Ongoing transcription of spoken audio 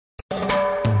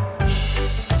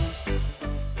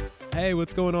Hey,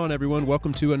 what's going on, everyone?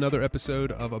 Welcome to another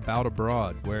episode of About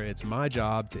Abroad, where it's my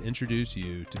job to introduce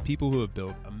you to people who have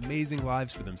built amazing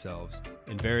lives for themselves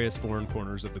in various foreign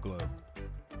corners of the globe.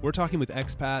 We're talking with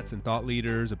expats and thought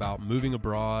leaders about moving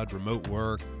abroad, remote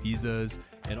work, visas,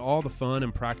 and all the fun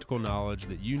and practical knowledge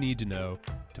that you need to know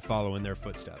to follow in their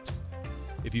footsteps.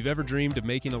 If you've ever dreamed of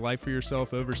making a life for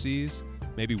yourself overseas,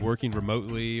 maybe working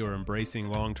remotely or embracing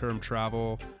long-term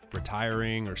travel,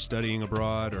 retiring or studying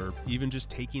abroad, or even just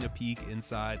taking a peek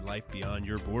inside life beyond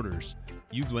your borders,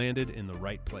 you've landed in the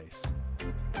right place.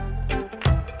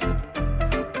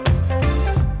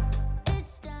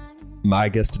 My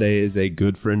guest today is a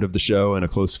good friend of the show and a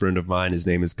close friend of mine. His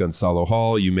name is Gonçalo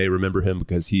Hall. You may remember him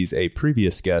because he's a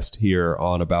previous guest here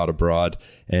on About Abroad.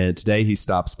 And today he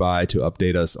stops by to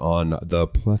update us on the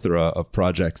plethora of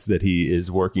projects that he is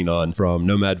working on, from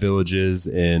nomad villages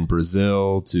in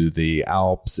Brazil to the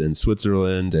Alps in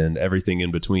Switzerland and everything in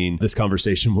between. This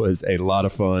conversation was a lot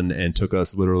of fun and took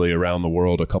us literally around the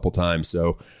world a couple times.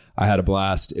 So I had a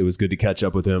blast. It was good to catch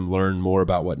up with him, learn more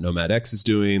about what Nomad X is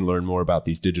doing, learn more about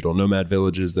these digital nomad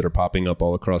villages that are popping up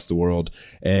all across the world,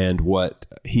 and what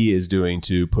he is doing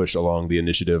to push along the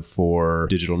initiative for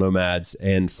digital nomads.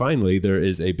 And finally, there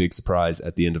is a big surprise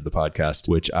at the end of the podcast,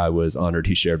 which I was honored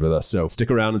he shared with us. So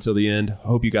stick around until the end.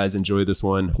 Hope you guys enjoy this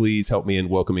one. Please help me in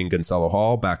welcoming Gonçalo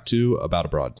Hall back to About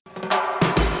Abroad.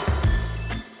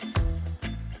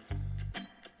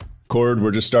 Cord,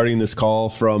 we're just starting this call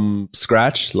from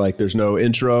scratch. Like, there's no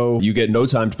intro. You get no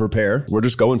time to prepare. We're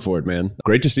just going for it, man.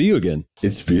 Great to see you again.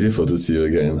 It's beautiful to see you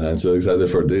again. I'm so excited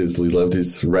for this. We love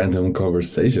this random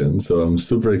conversation. So I'm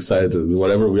super excited.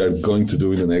 Whatever we are going to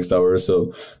do in the next hour or so,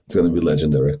 it's going to be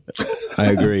legendary. I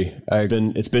agree.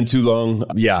 It's been too long.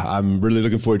 Yeah, I'm really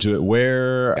looking forward to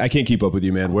it. I can't keep up with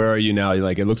you, man. Where are you now?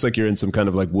 Like, it looks like you're in some kind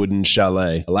of like wooden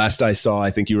chalet. Last I saw,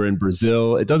 I think you were in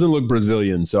Brazil. It doesn't look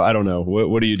Brazilian, so I don't know.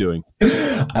 What are you doing?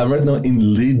 I'm right now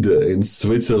in Lide in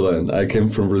Switzerland. I came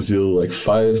from Brazil like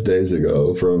 5 days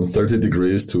ago, from 30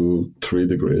 degrees to 3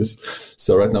 degrees.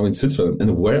 So right now in Switzerland.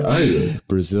 And where are you?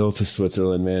 Brazil to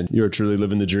Switzerland, man. You're truly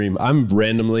living the dream. I'm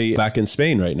randomly back in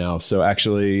Spain right now. So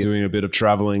actually doing a bit of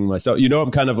traveling myself. You know,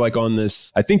 I'm kind of like on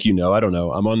this, I think you know, I don't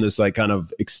know. I'm on this like kind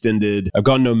of extended, I've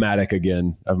gone nomadic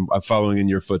again. I'm following in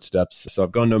your footsteps. So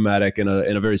I've gone nomadic in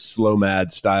a very slow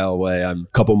mad style way. I'm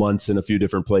a couple months in a few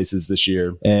different places this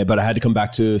year. But I had to come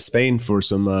back to Spain for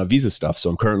some visa stuff. So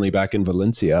I'm currently back in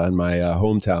Valencia in my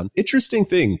hometown. Interesting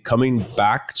thing, coming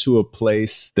back to a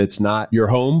place that's not your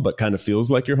home, but kind of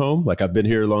feels like your home. Like, I've been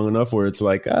here long enough where it's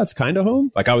like, it's kind of home.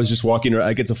 Like, I was just walking around,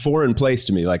 like, it's a foreign place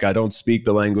to me. Like, I don't speak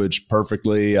the language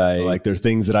perfectly. Like, there are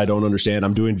things that I don't understand.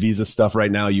 I'm doing visa stuff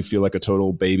right now. You feel like a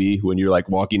total baby when you're like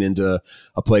walking into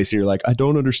a place and you're like, I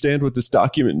don't understand what this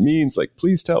document means. Like,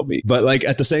 please tell me. But like,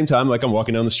 at the same time, like, I'm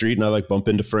walking down the street and I like bump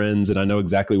into friends and I know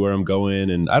exactly where I'm going.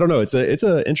 And I don't know, it's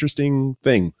a interesting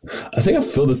thing. I think I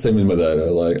feel the same in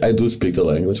Madeira. Like, I do speak the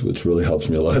language, which really helps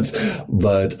me a lot.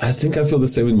 But I think I feel the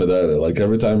same in Madeira. Like,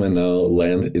 every time I now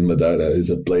land in Madeira is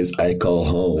a place I call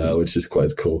home, which is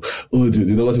quite cool. Oh, dude,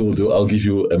 you know what we'll do? I'll give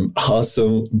you an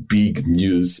awesome big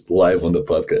news live on the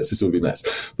podcast. This will be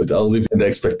nice. But I'll leave the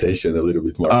expectation a little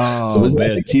bit more. Oh, so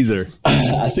man, teaser.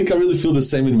 I think I really feel the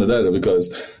same in Madeira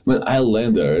because when I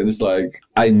land there, and it's like,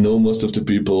 I know most of the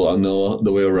people. I know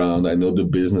the way around. I know the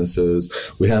businesses.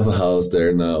 We have a house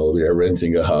there now. We are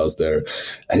renting a house there.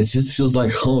 And it just feels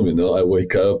like home, you know? I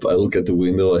wake up, I look at the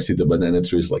window, I see the banana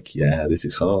trees, like, yeah, this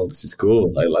is home. This is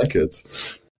cool. I like it.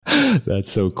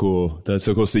 That's so cool. That's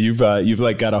so cool. So you've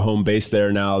like got a home base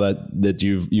there now that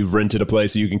you've rented a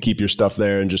place so you can keep your stuff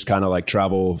there and just kind of like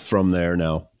travel from there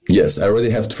now. Yes, I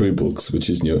already have 3 books, which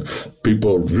is new.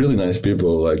 People, really nice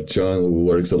people, like John, who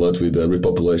works a lot with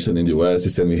repopulation in the US.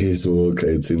 He sent me his book.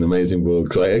 It's an amazing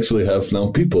book. So I actually have now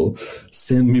people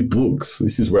send me books.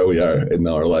 This is where we are in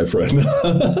our life right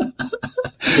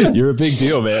now. You're a big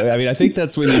deal, man. I mean, I think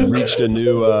that's when you've reached a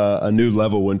new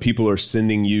level, when people are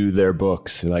sending you their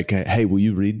books. Like, hey, will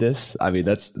you read this? I mean,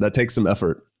 that takes some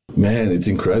effort. Man, it's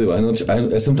incredible.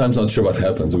 I'm sometimes not sure what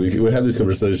happens. We have this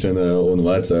conversation on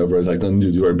WhatsApp where it's like, "No,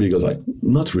 dude, you are big." I was like,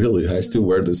 not really. I still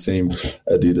wear the same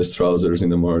Adidas trousers in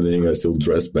the morning. I still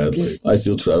dress badly. I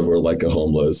still travel like a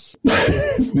homeless.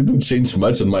 It didn't change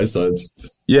much on my side.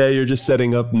 Yeah, you're just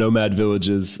setting up nomad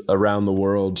villages around the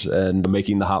world and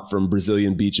making the hop from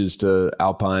Brazilian beaches to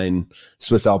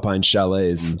Swiss alpine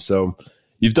chalets. So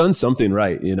you've done something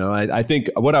right. You know, I think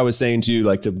what I was saying to you,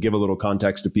 like to give a little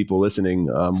context to people listening,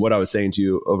 what I was saying to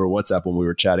you over WhatsApp when we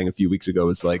were chatting a few weeks ago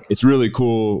is like, it's really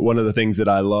cool. One of the things that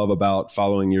I love about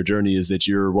following your journey is that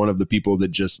you're one of the people that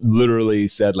just literally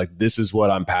said like, this is what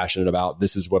I'm passionate about.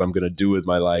 This is what I'm going to do with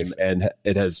my life. And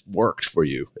it has worked for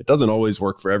you. It doesn't always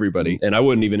work for everybody. And I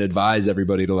wouldn't even advise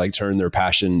everybody to like turn their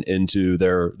passion into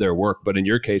their work. But in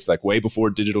your case, like way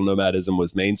before digital nomadism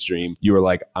was mainstream, you were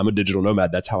like, I'm a digital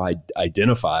nomad. That's how I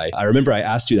identify. I remember I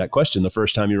asked you that question the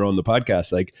first time you were on the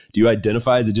podcast, like, do you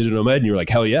identify as a digital nomad? And you were like,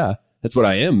 hell yeah, that's what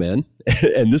I am, man.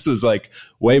 And this was like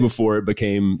way before it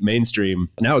became mainstream.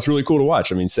 Now it's really cool to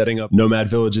watch. I mean, setting up nomad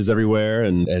villages everywhere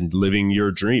and living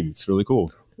your dream. It's really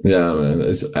cool. Yeah, man.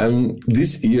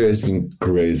 This year has been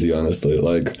crazy, honestly.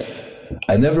 Like,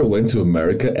 I never went to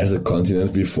America as a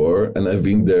continent before, and I've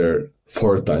been there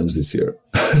 4 times this year.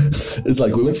 It's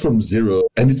like we went from zero,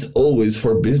 and it's always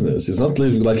for business. It's not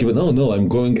like even, oh no, I'm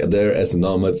going there as a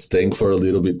nomad, staying for a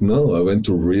little bit. No, I went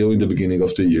to Rio in the beginning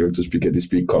of the year to speak at the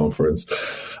Speak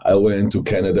conference. I went to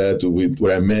Canada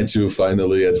where I met you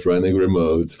finally at Running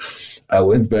Remote. I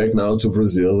went back now to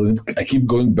Brazil, and I keep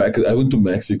going back. I went to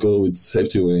Mexico with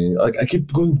Safety Wing. Like, I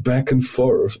keep going back and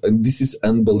forth, and this is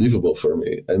unbelievable for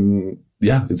me. And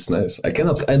yeah, it's nice. I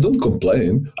don't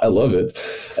complain. I love it.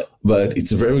 But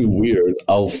it's very weird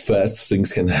how fast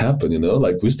things can happen, you know?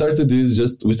 Like, we started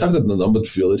the Nomad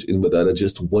Village in Madeira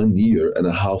just 1.5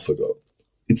 years ago.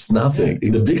 It's nothing.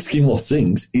 In the big scheme of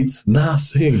things, it's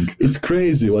nothing. It's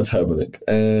crazy what's happening.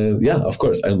 And yeah, of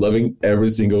course, I'm loving every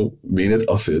single minute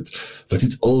of it. But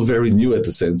it's all very new at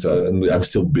the same time. And I'm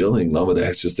still building.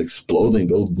 Nomadx just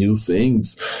exploding, all new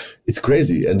things. It's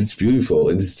crazy and it's beautiful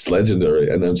and it's legendary.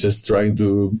 And I'm just trying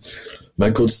to... My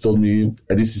coach told me,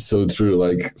 and this is so true,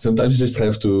 like sometimes you just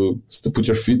have to put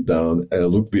your feet down and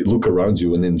look around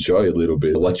you and enjoy a little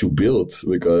bit what you built,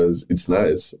 because it's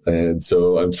nice. And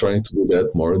so I'm trying to do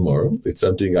that more and more. It's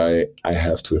something I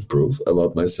have to improve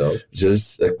about myself.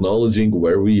 Just acknowledging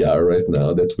where we are right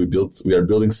now, that we are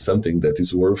building something that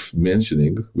is worth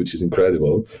mentioning, which is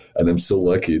incredible. And I'm so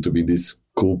lucky to be in this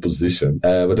cool position.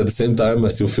 But at the same time, I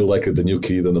still feel like the new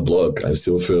kid on the block. I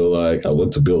still feel like I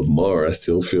want to build more. I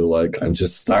still feel like I'm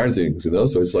just starting, you know?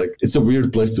 So it's like, it's a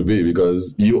weird place to be,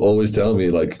 because you always tell me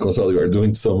like, Gonçalo, you are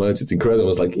doing so much. It's incredible. I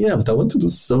was like, yeah, but I want to do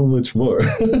so much more.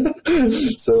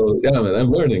 So yeah, man, I'm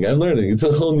learning. It's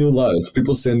a whole new life.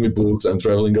 People send me books. I'm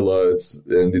traveling a lot,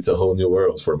 and it's a whole new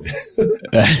world for me.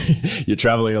 You're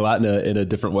traveling a lot in a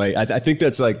different way. I think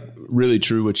that's like really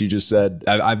true what you just said.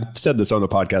 I've said this on the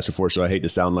podcast before, so I hate to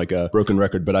sound like a broken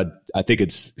record, but I think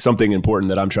it's something important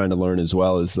that I'm trying to learn as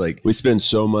well, is like, we spend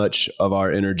so much of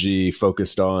our energy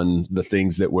focused on the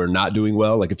things that we're not doing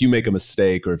well. Like if you make a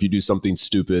mistake, or if you do something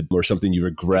stupid or something you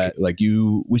regret,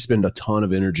 we spend a ton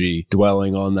of energy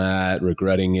dwelling on that,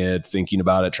 regretting it, thinking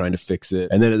about it, trying to fix it.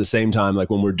 And then at the same time, like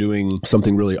when we're doing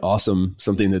something really awesome,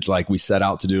 something that like we set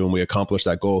out to do and we accomplish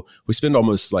that goal, we spend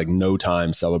almost like no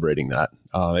time celebrating that.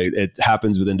 It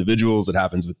happens with individuals, it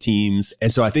happens with teams.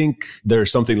 And so I think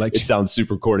there's something, like, it sounds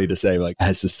super corny to say, like,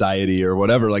 as society or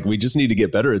whatever, like we just need to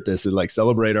get better at this and like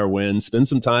celebrate our wins, spend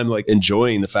some time like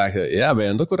enjoying the fact that, yeah,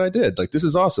 man, look what I did. Like, this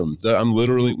is awesome. I'm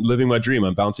literally living my dream.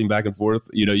 I'm bouncing back and forth.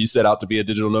 You know, you set out to be a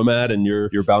digital nomad and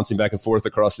you're bouncing back and forth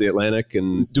across the Atlantic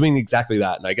and doing exactly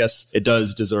that. And I guess it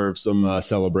does deserve some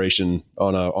celebration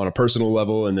on a personal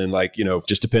level. And then, like, you know,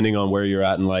 just depending on where you're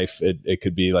at in life, it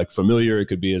could be like familiar, it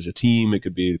could be as a team, it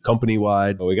could be company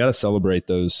wide, but we got to celebrate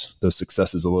those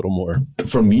successes a little more.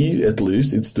 For me, at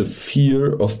least, it's the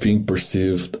fear of being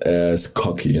perceived as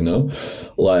cocky, you know,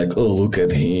 like, oh, look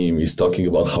at him, he's talking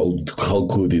about how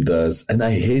good he does. And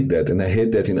I hate that. And I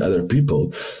hate that in other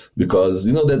people, because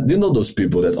you know those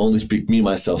people that only speak me,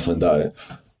 myself, and I.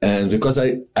 And because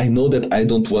I know that I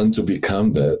don't want to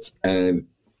become that, and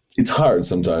it's hard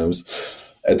sometimes.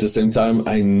 At the same time,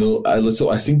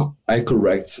 I think I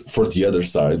correct for the other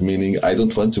side, meaning I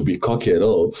don't want to be cocky at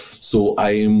all. So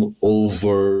I am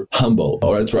over humble,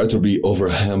 or I try to be over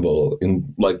humble.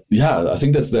 I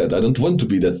think that's that. I don't want to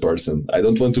be that person. I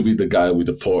don't want to be the guy with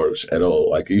the Porsche at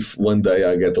all. Like, if one day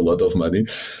I get a lot of money,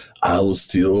 I'll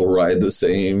still ride the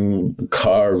same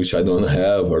car, which I don't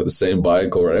have, or the same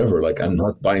bike or whatever. Like, I'm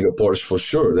not buying a Porsche for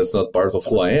sure. That's not part of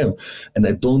who I am. And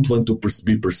I don't want to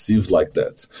be perceived like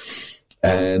that.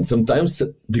 And sometimes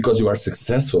because you are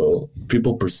successful,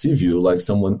 people perceive you like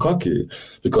someone cocky,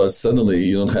 because suddenly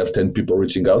you don't have 10 people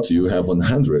reaching out to you, you have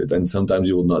 100. And sometimes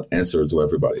you will not answer to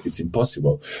everybody. It's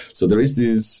impossible. So there is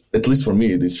this, at least for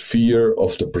me, this fear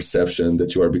of the perception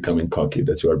that you are becoming cocky,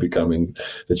 that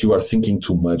you are thinking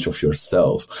too much of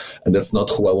yourself. And that's not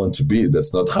who I want to be.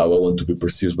 That's not how I want to be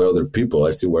perceived by other people.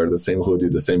 I still wear the same hoodie,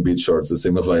 the same beach shorts, the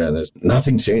same Havaianas.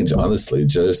 Nothing changed, honestly.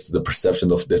 Just the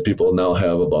perception of that people now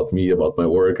have about me, about my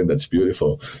work, and that's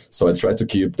beautiful. So I try to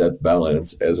keep that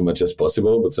balance as much as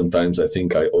possible, but sometimes I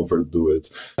think I overdo it.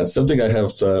 And something I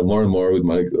have more and more with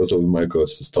my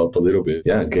coach to stop a little bit.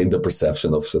 Yeah, gain the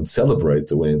perception of and celebrate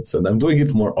the wins. And I'm doing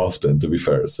it more often, to be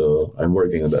fair. So I'm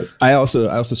working on that. I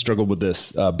also struggled with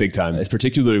this big time,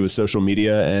 particularly with social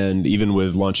media, and even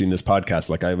with launching this podcast.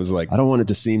 Like I was like, I don't want it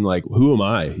to seem like, who am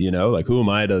I? You know, like who am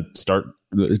I to start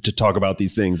to talk about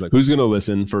these things? Like who's going to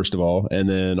listen, first of all, and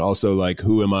then also like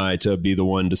who am I to be the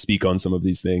one to speak on some of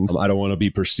these things? I don't want to be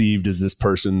perceived as this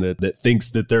person that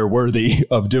thinks that they're worthy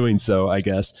of doing so, I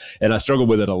guess. And I struggled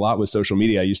with it a lot with social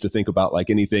media. I used to think about like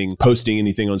posting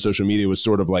anything on social media was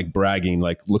sort of like bragging,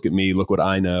 like look at me, look what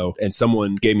I know. And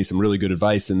someone gave me some really good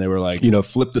advice, and they were like,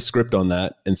 flip the script on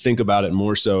that and think about it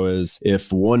more so as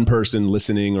if one person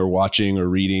listening or watching or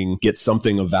reading gets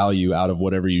something of value out of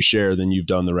whatever you share, then you've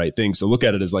done the right thing. So look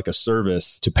at it as like a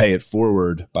service to pay it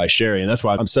forward by sharing. And that's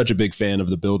why I'm such a big fan of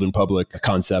the build in public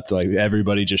concept. Like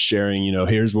everybody just sharing,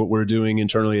 here's what we're doing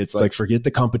internally. It's like, forget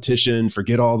the competition,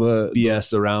 forget all the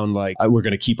BS around like, we're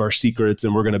going to keep our secrets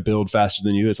and we're going to build faster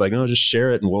than you. It's like, no, just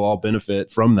share it and we'll all benefit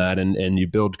from that. And you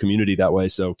build community that way.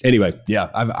 So anyway, yeah,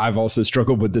 I've also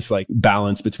struggled with this like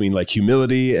balance between like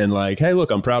humility and like, hey,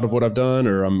 look, I'm proud of what I've done,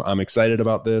 or I'm excited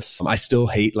about this. I still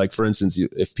hate, like, for instance,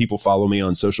 if people follow me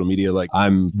on social media, like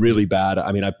I'm really bad.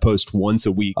 I mean, I post once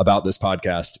a week about this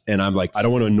podcast and I'm like, I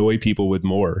don't want to annoy people with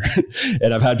more.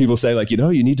 And I've had people say like, you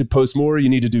need to post more, you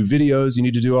need to do videos, you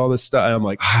need to do all this stuff. And I'm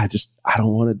like, I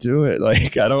don't want to do it.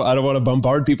 Like, I don't want to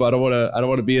bombard people. I don't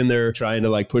want to be in there trying to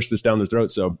like push this down their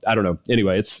throat. So I don't know.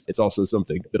 Anyway, it's also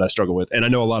something that I struggle with. And I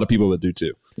know a lot of people that do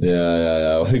too.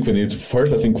 Yeah. I think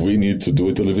we need to do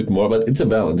it a little bit more, but it's a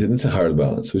balance. It's a hard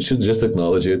balance. We should just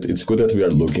acknowledge it. It's good that we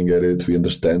are looking at it. We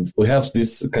understand. We have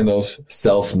this kind of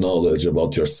self-knowledge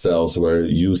about yourselves where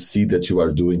you see that you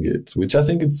are doing it, which I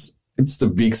think it's the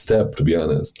big step, to be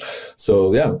honest.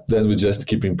 So yeah, then we just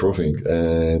keep improving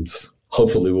and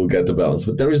hopefully we'll get the balance.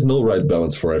 But there is no right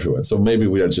balance for everyone. So maybe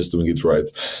we are just doing it right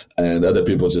and other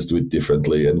people just do it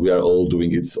differently and we are all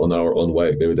doing it on our own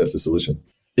way. Maybe that's the solution.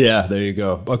 Yeah, there you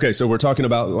go. Okay, so we're talking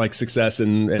about like success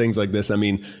and things like this. I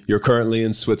mean, you're currently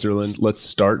in Switzerland. Let's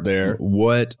start there.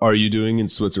 What are you doing in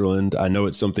Switzerland? I know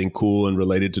it's something cool and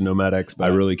related to NomadX, but I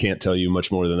really can't tell you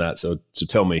much more than that. So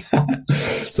tell me.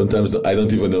 Sometimes I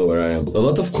don't even know where I am. A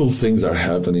lot of cool things are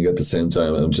happening at the same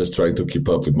time. I'm just trying to keep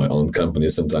up with my own company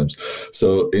sometimes.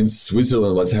 So in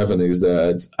Switzerland, what's happening is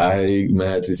that I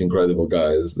met these incredible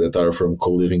guys that are from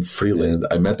Co-Living Freeland.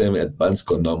 I met them at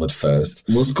Bansko Nomad Fest.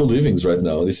 Most co-livings right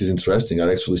now, this is interesting,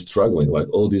 are actually struggling. Like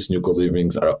all these new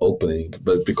co-livings are opening,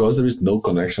 but because there is no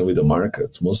connection with the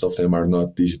market, most of them are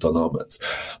not digital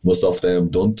nomads. Most of them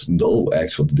don't know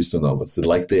actual digital nomads. They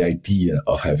like the idea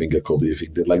of having a co-living.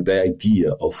 They like the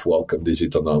idea of welcome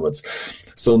digital nomads.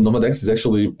 So NomadX is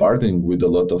actually partnering with a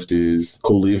lot of these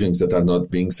co-livings that are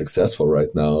not being successful right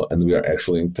now. And we are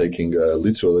actually taking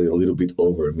literally a little bit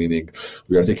over, meaning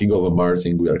we are taking over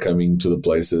marketing. We are coming to the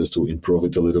places to improve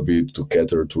it a little bit, to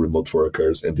cater to remote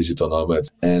workers and digital nomads.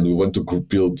 And we want to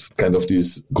build kind of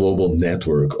this global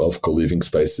network of co-living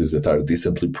spaces that are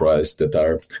decently priced, that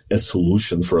are a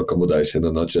solution for accommodation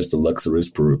and not just a luxurious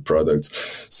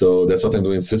products. So that's what I'm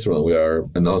doing in Switzerland. We are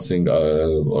announcing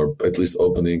or at least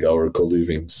opening our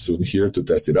co-living soon here to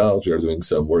test it out. We are doing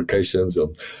some workations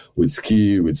with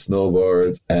ski, with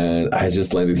snowboard. And I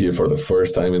just landed here for the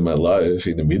first time in my life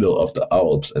in the middle of the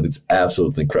Alps. And it's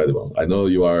absolutely incredible. I know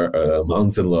you are a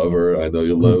mountain lover. I know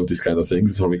you love these kind of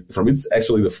things. For me, it's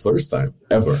actually the first time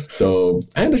ever. So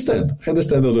I understand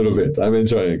a little bit. I'm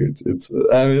enjoying it.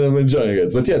 I'm enjoying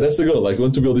it. But yeah, that's the goal. Like, we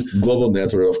want to build this global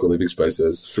network of co-living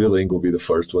spaces. Freelink will be the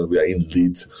first one. We are in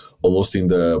lead, almost in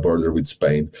the border with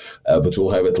Spain. But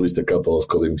we'll have at least a couple of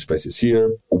co-living spaces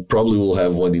here. We probably will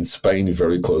have one in Spain,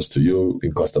 very close to you,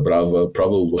 in Costa Brava.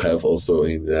 Probably we'll have also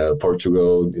in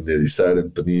Portugal, in Ericeira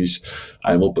and Peniche.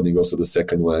 I'm opening also the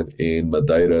second one in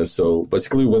Madeira. So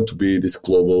basically we want to be this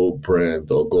global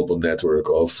brand or global network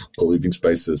of co-living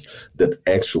spaces that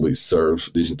actually serve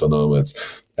digital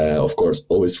nomads. Of course,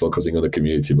 always focusing on the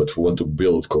community, but we want to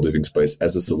build co-living space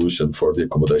as a solution for the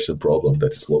accommodation problem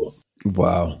that is global.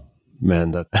 Wow.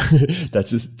 Man,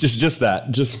 that's just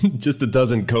a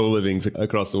dozen co-livings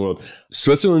across the world.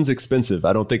 Switzerland's expensive.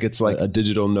 I don't think it's like a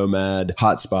digital nomad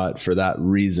hotspot for that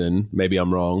reason. Maybe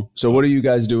I'm wrong. So what are you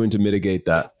guys doing to mitigate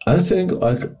that? I think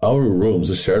like our rooms,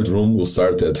 a shared room will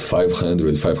start at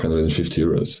 550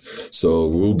 euros. So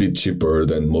we'll be cheaper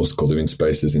than most co-living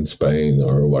spaces in Spain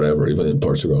or whatever, even in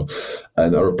Portugal.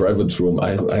 And our private room,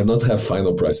 I don't have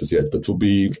final prices yet, but will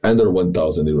be under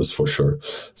 1,000 euros for sure.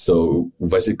 So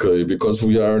basically, because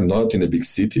we are not in a big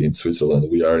city in Switzerland,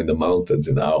 we are in the mountains,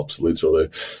 in the Alps, literally,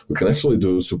 we can actually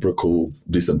do super cool,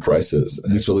 decent prices.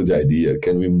 Literally the idea,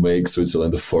 can we make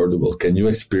Switzerland affordable? Can you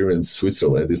experience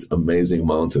Switzerland, these amazing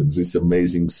mountains, these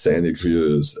amazing scenic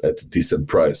views at a decent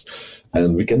price?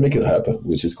 And we can make it happen,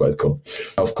 which is quite cool.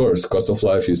 Of course, cost of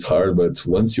life is hard, but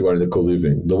once you are in the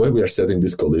co-living, the way we are setting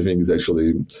this co-living is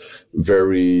actually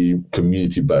very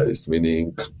community-based,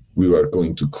 meaning we are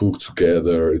going to cook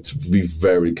together. It's be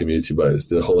very community based.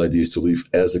 The whole idea is to live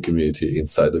as a community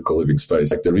inside the co-living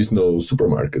space. Like there is no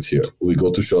supermarkets here. We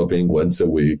go to shopping once a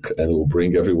week and we'll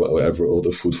bring all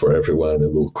the food for everyone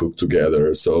and we'll cook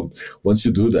together. So once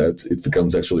you do that, it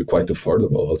becomes actually quite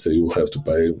affordable. I'd say you'll have to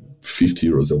pay 50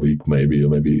 euros a week, maybe, or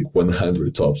maybe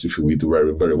 100 tops if you eat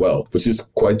very, very well, which is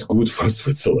quite good for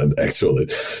Switzerland, actually.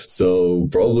 So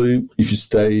probably if you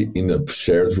stay in a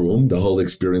shared room, the whole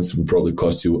experience will probably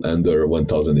cost you under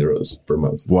 1,000 euros per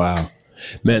month. Wow.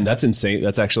 Man, that's insane.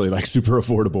 That's actually like super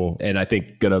affordable. And I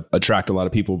think going to attract a lot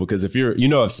of people because if you're,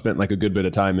 I've spent like a good bit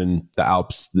of time in the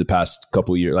Alps the past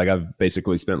couple of years. Like I've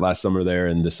basically spent last summer there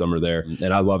and this summer there.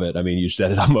 And I love it. I mean, you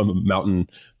said it, I'm a mountain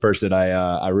person.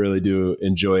 I really do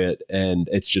enjoy it. And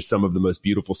it's just some of the most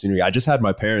beautiful scenery. I just had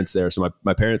my parents there. So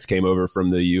my parents came over from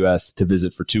the US to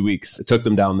visit for 2 weeks. I took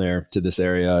them down there to this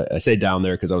area. I say down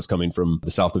there because I was coming from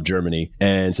the south of Germany.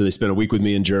 And so they spent a week with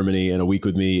me in Germany and a week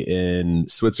with me in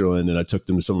Switzerland. And I took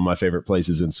them to some of my favorite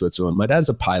places in Switzerland. My dad's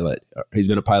a pilot. He's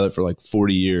been a pilot for like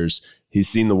 40 years. He's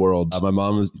seen the world. My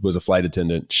mom was a flight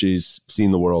attendant. She's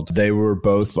seen the world. They were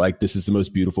both like, this is the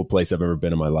most beautiful place I've ever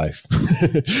been in my life.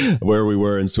 Where we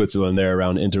were in Switzerland there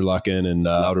around Interlaken and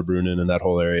Lauterbrunnen and that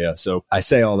whole area. So I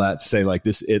say all that to say like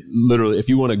this, it literally, if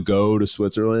you want to go to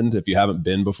Switzerland, if you haven't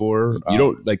been before, you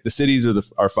don't like the cities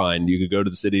are fine. You could go to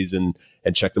the cities and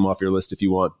check them off your list if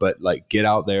you want, but like get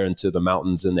out there into the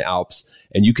mountains and the Alps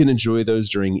and you can enjoy those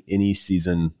during any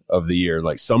season of the year.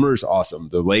 Like summer is awesome.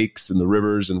 The lakes and the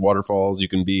rivers and waterfalls,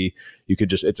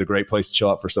 it's a great place to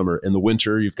chill out for summer. In the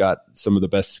winter, you've got some of the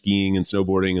best skiing and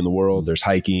snowboarding in the world. There's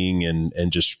hiking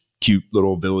and just cute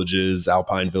little villages,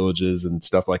 alpine villages and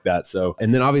stuff like that. So,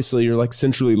 and then obviously you're like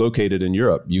centrally located in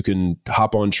Europe. You can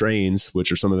hop on trains,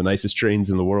 which are some of the nicest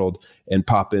trains in the world, and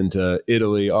pop into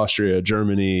Italy, Austria,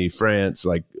 Germany, France,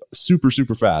 like super,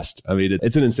 super fast. I mean,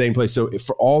 it's an insane place. So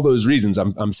for all those reasons,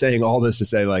 I'm saying all this to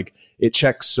say like it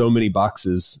checks so many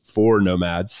boxes for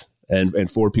nomads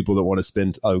and for people that want to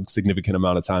spend a significant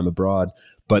amount of time abroad.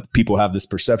 But people have this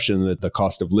perception that the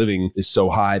cost of living is so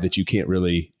high that you can't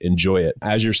really enjoy it.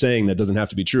 As you're saying, that doesn't have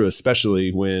to be true,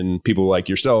 especially when people like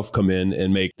yourself come in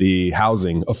and make the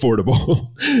housing affordable.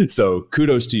 So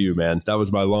kudos to you, man. That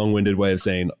was my long-winded way of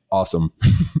saying awesome.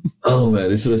 Oh, man,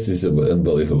 this is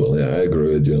unbelievable. Yeah, I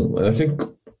agree with you. And I think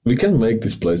we can make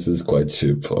these places quite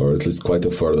cheap or at least quite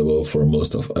affordable for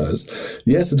most of us.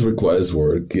 Yes, it requires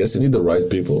work. Yes, you need the right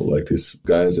people like these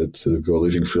guys at Go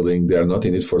Living Freely. They are not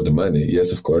in it for the money.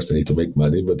 Yes, of course, they need to make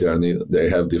money, but they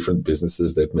have different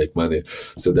businesses that make money.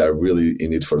 So they're really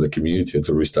in it for the community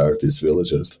to restart these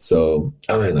villages. So,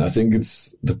 I mean, I think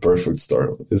it's the perfect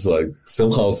storm. It's like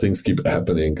somehow things keep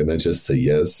happening and I just say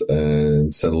yes.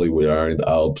 And suddenly we are in the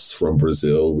Alps from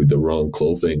Brazil with the wrong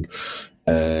clothing.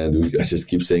 And I just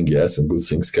keep saying yes, and good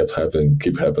things keep happening.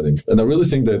 And I really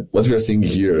think that what we are seeing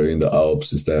here in the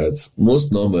Alps is that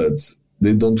most nomads,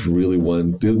 we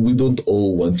don't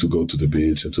all want to go to the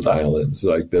beach and to the islands.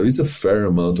 Like there is a fair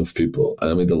amount of people,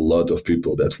 I mean a lot of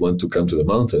people that want to come to the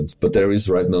mountains, but there is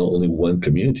right now only one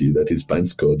community that is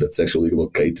Bansko that's actually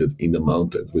located in the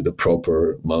mountain with a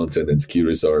proper mountain and ski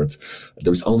resort.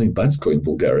 There's only Bansko in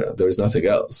Bulgaria. There is nothing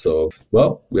else. So,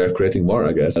 well, we are creating more,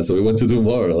 I guess. So we want to do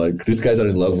more. Like these guys are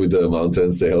in love with the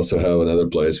mountains. They also have another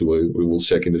place we will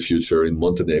check in the future in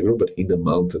Montenegro, but in the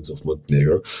mountains of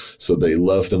Montenegro. So they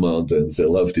love the mountains. They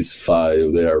love this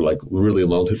vibe. They are like really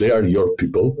mounted. They are your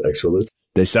people, actually.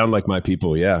 They sound like my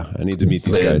people. Yeah. I need to meet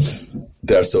these guys.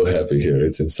 They're so happy here.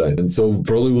 It's insane. And so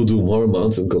probably we'll do more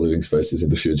mountain co-living spaces in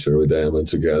the future with them and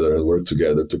together and work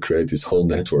together to create this whole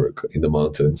network in the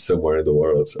mountains somewhere in the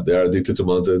world. So they are addicted to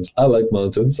mountains. I like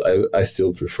mountains. I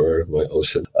still prefer my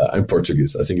ocean. I'm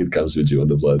Portuguese. I think it comes with you on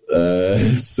the blood.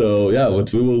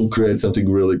 But we will create something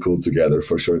really cool together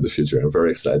for sure in the future. I'm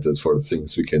very excited for the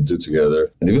things we can do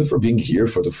together. And even for being here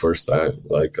for the first time.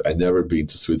 Like, I never been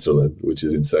to Switzerland, which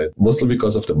is insane. Mostly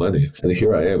because of the money. And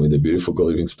here I am in the beautiful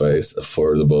co-living space,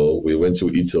 affordable. We went to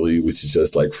Italy, which is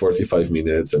just like 45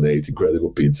 minutes, and ate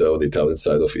incredible pizza on the Italian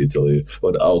side of Italy,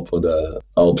 on the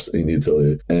Alps in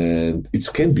Italy. And it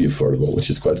can be affordable, which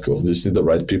is quite cool. You just need the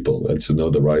right people and to know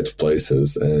the right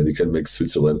places. And you can make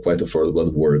Switzerland quite affordable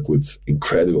and work with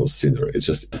incredible scenery. It's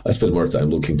just, I spend more time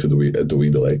looking at the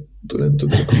window than to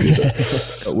the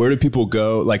computer. Where do people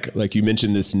go? Like you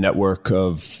mentioned this network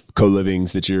of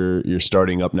co-livings that you're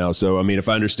starting up now. So, I mean, if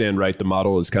I understand right, the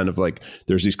model is kind of like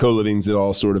there's these co-livings that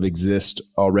all sort of exist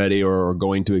already or are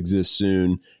going to exist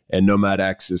soon. And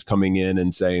NomadX is coming in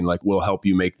and saying, like, we'll help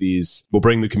you make these. We'll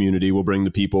bring the community. We'll bring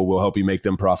the people. We'll help you make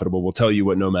them profitable. We'll tell you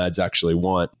what nomads actually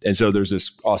want. And so there's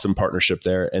this awesome partnership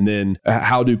there. And then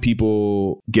how do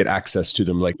people get access to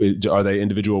them? Like, are they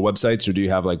individual websites, or do you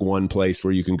have like one place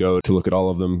where you can go to look at all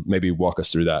of them? Maybe walk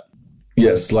us through that.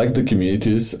 Yes, like the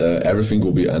communities, everything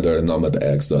will be under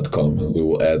nomadx.com. We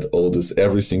will add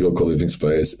every single co-living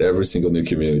space, every single new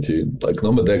community. Like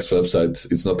NomadX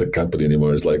website, it's not a company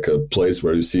anymore. It's like a place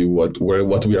where you see what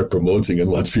we are promoting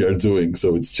and what we are doing.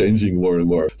 So it's changing more and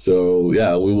more. So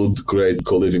yeah, we will create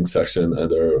co-living section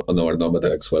on our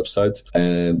NomadX website,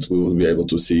 and we will be able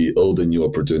to see all the new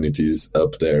opportunities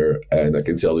up there. And I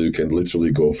can tell you can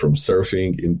literally go from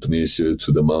surfing in Peniche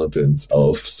to the mountains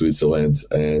of Switzerland.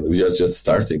 And we are just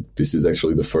starting. This is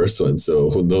actually the first one.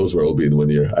 So who knows where I'll be in 1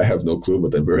 year? I have no clue,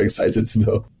 but I'm very excited to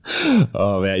know.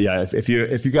 Oh man. Yeah. If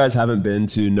you guys haven't been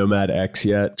to NomadX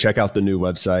yet, check out the new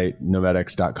website,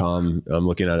 nomadx.com. I'm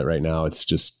looking at it right now. It's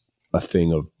just a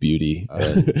thing of beauty.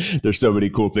 There's so many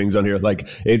cool things on here. Like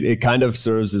it kind of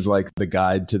serves as like the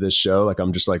guide to this show. Like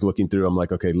I'm just like looking through, I'm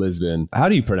like, okay, Lisbon, how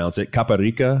do you pronounce it?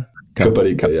 Caparica,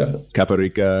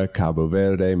 Cabo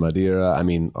Verde, Madeira. I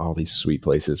mean, all these sweet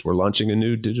places. We're launching a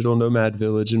new digital nomad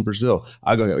village in Brazil.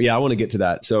 I want to get to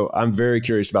that. So I'm very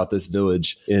curious about this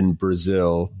village in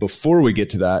Brazil. Before we get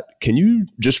to that, can you,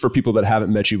 just for people that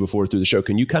haven't met you before through the show,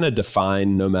 can you kind of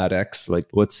define NomadX? Like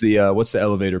what's the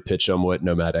elevator pitch on what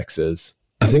NomadX is?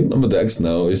 I think NomadX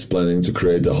now is planning to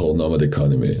create a whole nomad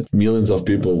economy. Millions of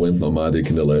people went nomadic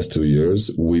in the last 2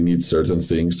 years. We need certain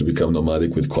things to become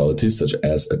nomadic with qualities, such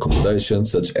as accommodation,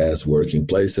 such as working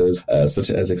places,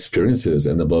 such as experiences,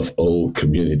 and above all,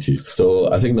 community.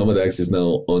 So I think NomadX is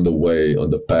now on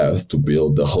the path to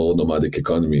build the whole nomadic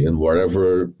economy, and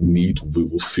whatever need we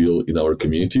will feel in our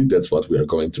community, that's what we are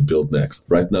going to build next.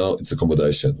 Right now, it's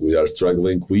accommodation. We are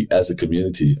struggling. We as a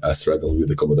community are struggling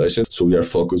with accommodation. So we are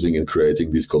focusing in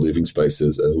creating these co-living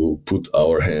spaces, and we'll put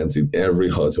our hands in every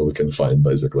hotel we can find,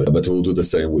 basically. But we'll do the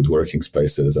same with working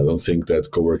spaces. I don't think that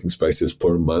co-working spaces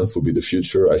per month will be the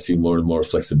future. I see more and more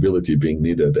flexibility being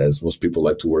needed, as most people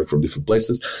like to work from different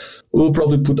places. We'll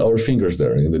probably put our fingers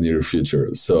there in the near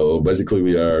future. So basically,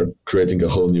 we are creating a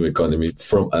whole new economy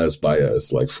from us, by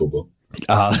us, like football.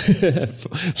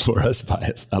 For us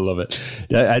bias. I love it.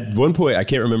 At one point, I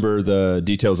can't remember the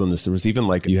details on this. There was even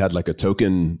like you had like a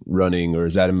token running, or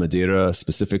is that in Madeira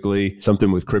specifically?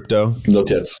 Something with crypto?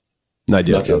 Not yet. Not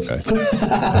yet. Okay.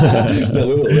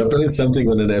 No, we're planning something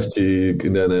on NFT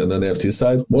on the NFT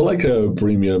side, more like a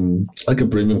premium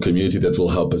community that will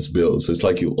help us build. So it's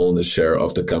like you own a share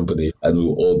of the company, and we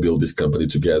will all build this company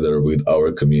together with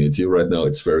our community. Right now,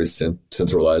 it's very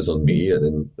centralized on me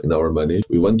and in our money.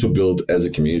 We want to build as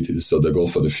a community. So the goal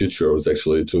for the future was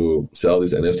actually to sell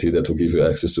this NFT that will give you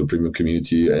access to a premium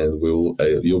community, and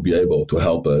you'll be able to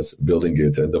help us building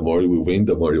it. And the more we win,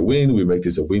 the more you win. We make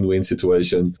this a win-win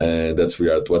situation, and that's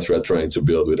what we are trying to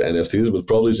build with NFTs, but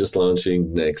probably just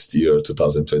launching next year,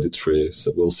 2023.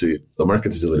 So we'll see. The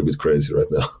market is a little bit crazy right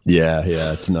now. Yeah,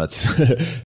 it's nuts.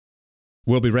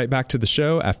 We'll be right back to the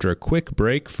show after a quick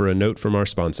break for a note from our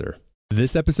sponsor.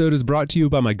 This episode is brought to you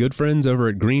by my good friends over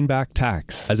at Greenback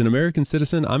Tax. As an American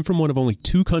citizen, I'm from one of only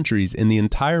 2 countries in the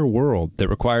entire world that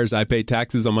requires I pay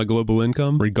taxes on my global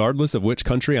income, regardless of which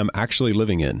country I'm actually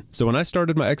living in. So when I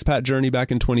started my expat journey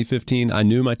back in 2015, I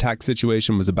knew my tax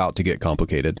situation was about to get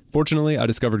complicated. Fortunately, I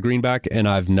discovered Greenback, and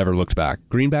I've never looked back.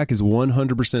 Greenback is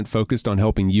 100% focused on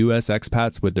helping U.S.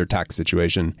 expats with their tax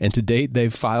situation, and to date,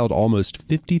 they've filed almost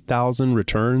 50,000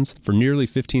 returns for nearly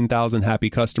 15,000 happy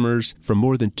customers from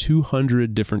more than 200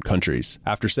 200 different countries.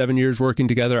 After 7 years working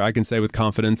together, I can say with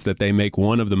confidence that they make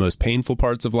one of the most painful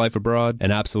parts of life abroad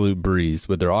an absolute breeze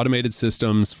with their automated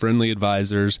systems, friendly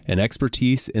advisors, and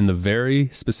expertise in the very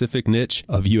specific niche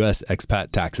of U.S.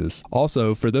 expat taxes.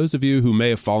 Also, for those of you who may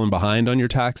have fallen behind on your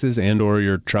taxes and or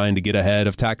you're trying to get ahead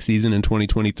of tax season in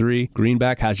 2023,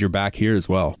 Greenback has your back here as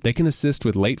well. They can assist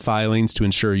with late filings to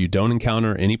ensure you don't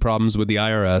encounter any problems with the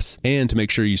IRS and to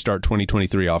make sure you start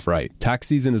 2023 off right. Tax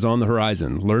season is on the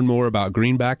horizon. Learn more about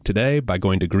Greenback today by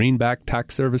going to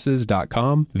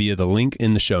greenbacktaxservices.com via the link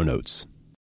in the show notes.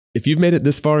 If you've made it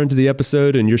this far into the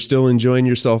episode and you're still enjoying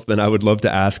yourself, then I would love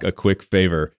to ask a quick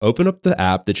favor. Open up the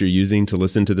app that you're using to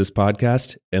listen to this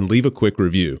podcast and leave a quick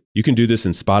review. You can do this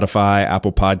in Spotify,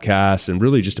 Apple Podcasts, and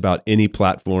really just about any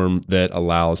platform that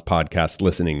allows podcast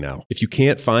listening now. If you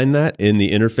can't find that in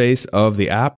the interface of the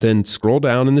app, then scroll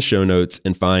down in the show notes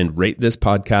and find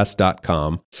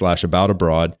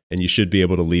ratethispodcast.com/aboutabroad, and you should be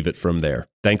able to leave it from there.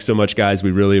 Thanks so much, guys.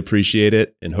 We really appreciate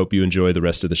it and hope you enjoy the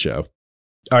rest of the show.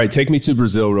 All right, take me to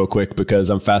Brazil real quick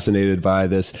because I'm fascinated by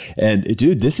this. And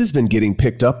dude, this has been getting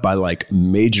picked up by like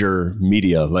major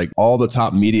media. Like all the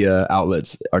top media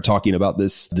outlets are talking about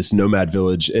this nomad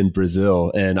village in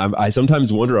Brazil. And I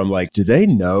sometimes wonder, I'm like, do they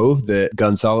know that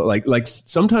Gonçalo, like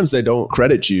sometimes they don't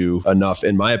credit you enough,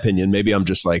 in my opinion. Maybe I'm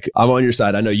just like, I'm on your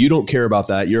side. I know you don't care about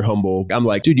that. You're humble. I'm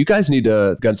like, dude, you guys need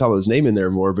Gonçalo's name in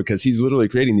there more because he's literally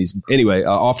creating these. Anyway,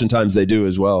 oftentimes they do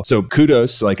as well. So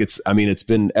kudos. Like it's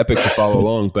been epic to follow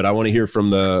along. But I want to hear from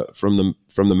the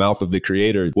mouth of the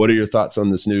creator. What are your thoughts on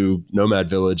this new nomad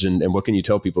village, and what can you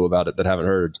tell people about it that haven't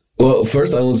heard? Well,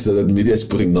 first I want to say that media is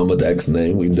putting NomadX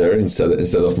name in there instead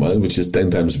of mine, which is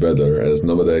 10 times better, as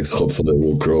NomadX hopefully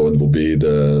will grow and will be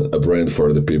a brand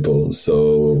for the people.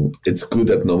 So it's good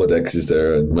that NomadX is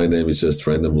there, and my name is just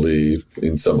randomly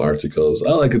in some articles.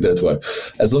 I like it that way.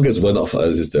 As long as one of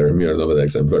us is there, me or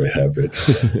NomadX, I'm very happy.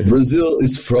 Brazil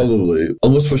is probably,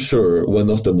 almost for sure, one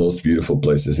of the most beautiful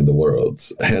places in the world,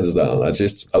 hands down. I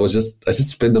just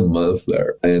spent a month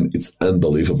there, and it's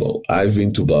unbelievable. I've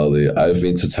been to Bali, I've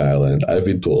been to Thailand, I've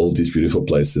been to all these beautiful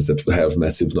places that have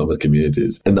massive nomad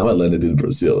communities, and now I landed in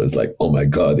Brazil. It's like, oh my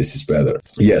God, this is better.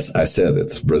 Yes, I said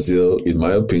it. Brazil, in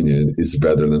my opinion, is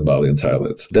better than Bali and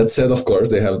Thailand. That said, of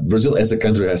course, Brazil as a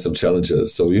country has some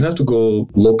challenges, so you have to go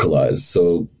localized.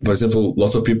 So, for example,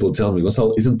 lots of people tell me,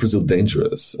 Gonçalo, isn't Brazil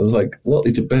dangerous? I was like, well,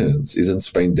 it depends. Isn't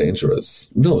Spain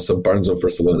dangerous? No, some parts of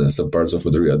Barcelona, some parts of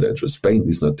Madrid are dangerous. Spain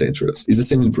is not dangerous. It's the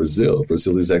same in Brazil.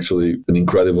 Brazil is actually an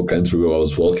incredible country where I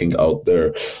was walking out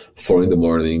there 4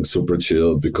 a.m, super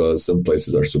chilled, because some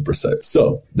places are super safe.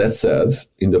 So that said,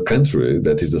 in the country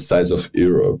that is the size of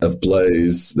Europe, a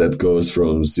place that goes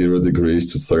from 0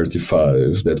 degrees to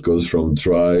 35, that goes from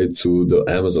dry to the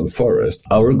Amazon forest,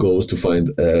 our goal is to find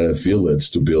a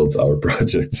village to build our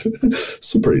project.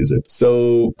 Super easy.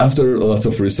 So after a lot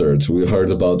of research, we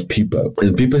heard about Pipa.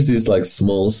 And Pipa is this like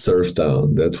small surf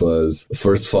town that was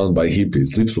first founded by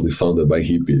hippies, literally founded by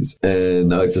hippies. And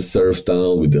now it's a surf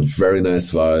town with a very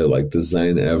nice vibe, like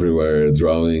design everywhere,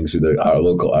 drawings with our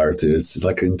local artists. It's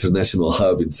like an international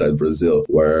hub inside Brazil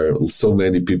where so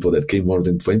many people that came more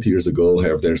than 20 years ago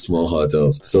have their small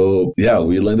hotels. So yeah,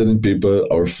 we landed in Pipa.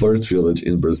 Our first village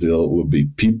in Brazil will be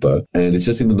Pipa. And it's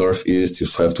just in the northeast. You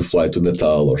have to fly to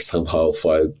Natal or somehow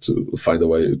find a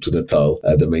way to Natal,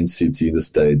 the main city in the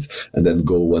States, and then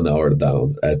go 1 hour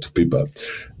down to Pipa.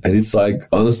 And it's like,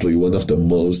 honestly, one of the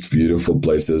most beautiful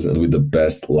places and with the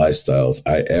best lifestyles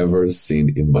I ever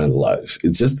seen in my life.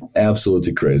 It's just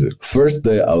absolutely crazy. First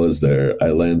day I was there, I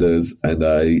landed and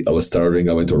I was starving.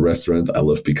 I went to a restaurant. I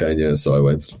love picanha. So I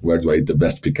went, where do I eat the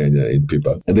best picanha in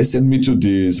Pipa? And they sent me to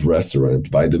this restaurant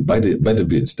by the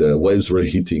beach. The waves were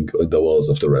hitting on the walls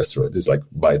of the restaurant. It's like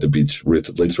by the beach,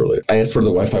 literally. I asked for the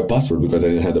Wi-Fi password because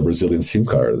I had a Brazilian SIM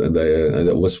card, and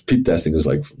I was speed testing. It was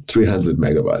like 300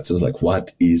 megabytes. I was like, what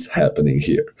is happening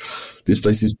here? This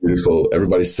place is beautiful.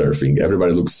 Everybody's surfing.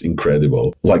 Everybody looks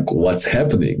incredible. Like, what's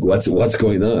happening? What's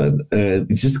going on? And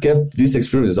it just kept this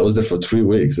experience. I was there for 3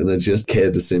 weeks, and I just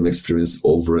had the same experience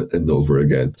over and over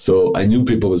again. So I knew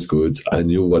people was good. I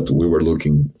knew what we were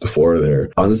looking for there.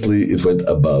 Honestly, it went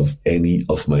above any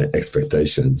of my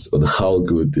expectations on how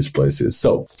good this place is.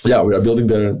 So yeah, we are building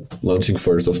there, launching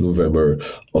 1st of November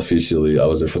officially. I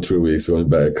was there for 3 weeks, going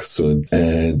back soon.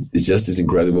 And it's just this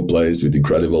incredible place with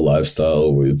incredible incredible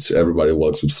lifestyle, which everybody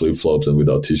walks with flip-flops and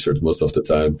without t-shirt most of the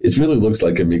time. It really looks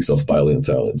like a mix of Bali and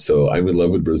Thailand. So I'm in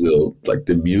love with Brazil. Like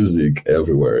the music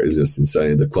everywhere is just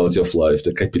insane. The quality of life,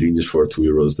 the caipirinhas for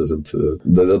 €2 doesn't,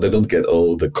 they don't get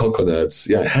old. The coconuts,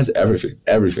 yeah, it has everything.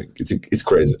 It's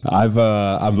crazy.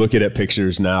 I'm looking at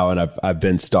pictures now, and I've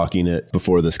been stalking it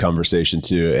before this conversation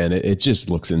too, and it just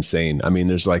looks insane. I mean,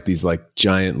 there's like these like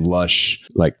giant lush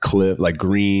like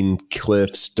green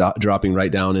cliffs dropping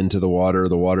right down into the water.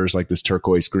 The water's like this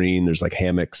turquoise green. There's like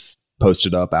hammocks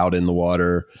posted up out in the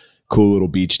water. Cool little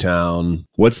beach town.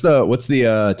 What's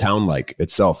the town like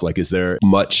itself? Like, is there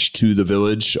much to the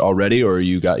village already, or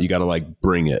you got to like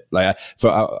bring it? Like,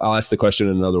 I'll ask the question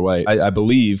in another way. I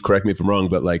believe, correct me if I'm wrong,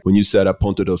 but like when you set up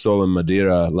Ponta do Sol in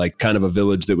Madeira, like kind of a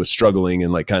village that was struggling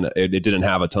and like kind of it didn't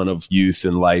have a ton of youth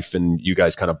and life, and you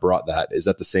guys kind of brought that. Is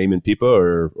that the same in Pipa,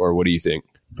 or what do you think?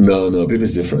 No, Pipa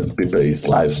is different. Pipa is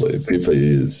lively. Pipa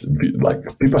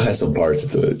has some parts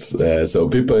to it. So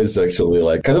Pipa is actually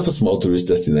like kind of a small tourist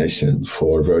destination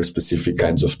for very specific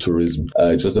kinds of tourism.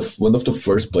 It was one of the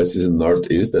first places in the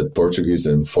Northeast that Portuguese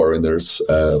and foreigners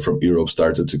from Europe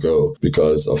started to go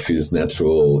because of his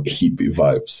natural hippie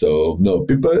vibe. So no,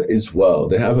 Pipa is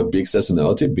they have a big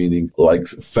seasonality, meaning like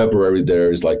February there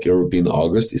is like European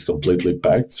August is completely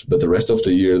packed, but the rest of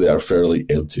the year they are fairly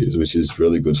empty, which is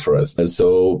really good for us. And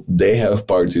so they have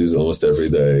parties almost every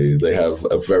day. They have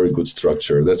a very good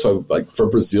structure. That's why, like, for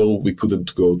Brazil, we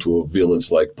couldn't go to a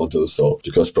village like Ponta do Sol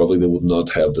because probably they would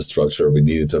not have the structure we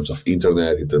need in terms of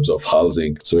internet, in terms of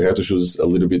housing. So we have to choose a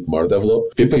little bit more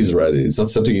developed. Pipa is ready. It's not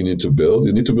something you need to build.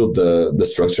 You need to build the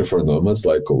structure for nomads,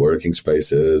 like co-working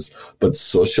spaces, but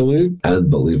socially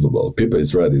unbelievable. Pipa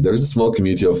is ready. There's a small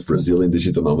community of Brazilian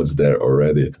digital nomads there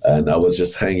already. And I was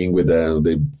just hanging with them.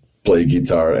 They play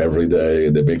guitar every day,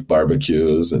 they make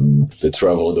barbecues, and they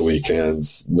travel on the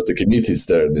weekends. But the community is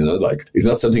there, like it's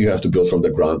not something you have to build from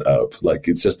the ground up. Like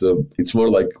it's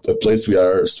more like a place we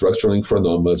are structuring for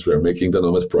nomads. We are making the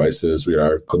nomad prices. We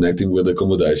are connecting with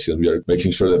accommodation. We are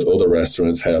making sure that all the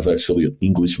restaurants have actually an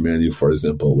English menu, for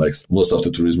example. Like most of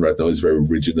the tourism right now is very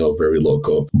regional, very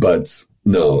local. But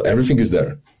no, everything is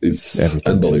there. It's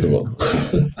unbelievable.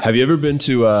 Have you ever been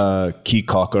to Caye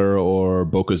Caulker or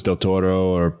Bocas del Toro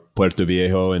or Puerto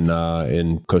Viejo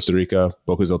in Costa Rica?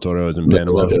 Bocas del Toro is in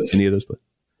Panama. Any of those places?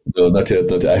 No, not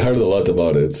yet. I heard a lot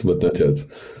about it, but not yet.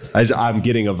 I'm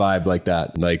getting a vibe like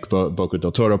that. Like Boca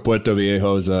del Toro, Puerto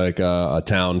Viejo is like a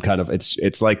town kind of.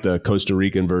 It's like the Costa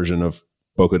Rican version of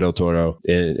Boca del Toro.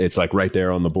 It's like right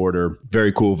there on the border.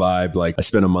 Very cool vibe. Like I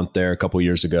spent a month there a couple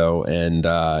years ago, and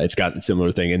it's got a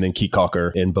similar thing. And then Caye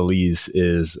Caulker in Belize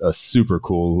is a super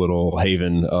cool little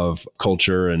haven of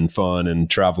culture and fun and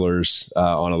travelers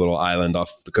on a little island off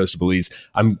the coast of Belize.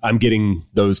 I'm getting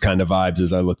those kind of vibes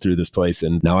as I look through this place,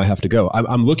 and now I have to go.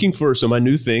 I'm looking for. So my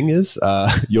new thing is,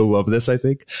 you'll love this. I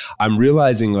think I'm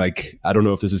realizing, like, I don't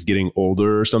know if this is getting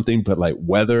older or something, but like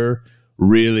weather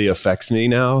really affects me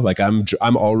now. Like I'm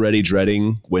already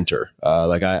dreading winter. I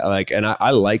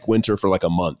like winter for like a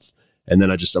month, and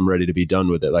then I'm ready to be done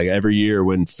with it. Like every year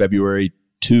when February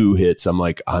 2 hits, I'm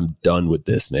like, I'm done with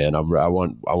this, man. I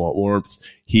want warmth,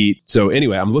 heat. So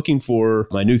anyway, I'm looking for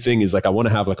my new thing is like, I want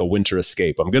to have like a winter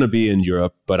escape. I'm going to be in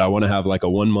Europe, but I want to have like a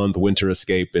 1 month winter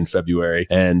escape in February.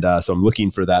 And so I'm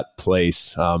looking for that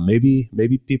place. Maybe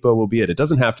Pipa will be it. It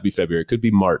doesn't have to be February. It could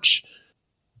be March.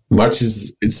 March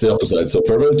it's the opposite. So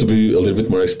February to be a little bit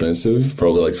more expensive,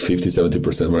 probably like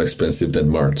 50-70% more expensive than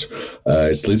March.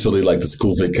 It's literally like the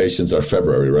school vacations are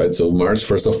February, right? So March,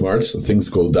 1st of March, things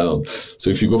go down. So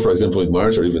if you go, for example, in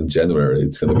March or even January,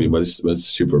 it's going to be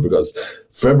much cheaper because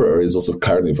February is also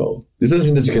Carnival. This doesn't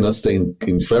mean that you cannot stay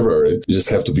in February. You just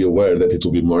have to be aware that it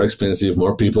will be more expensive,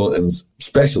 more people, and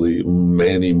especially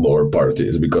many more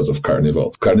parties because of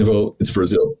Carnival. Carnival, it's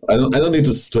Brazil. I don't need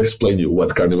to explain you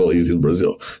what Carnival is in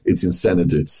Brazil. It's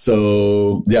insanity.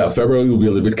 So yeah, February will be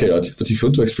a little bit chaotic, but if you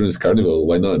want to experience Carnival,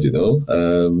 why not?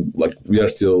 Like we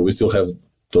still have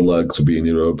the luck to be in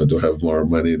Europe and to have more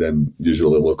money than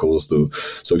usually locals do.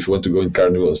 So if you want to go in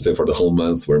Carnival and stay for the whole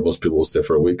month, where most people will stay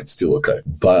for a week, it's still okay.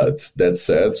 But that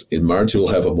said, in March, you'll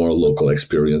have a more local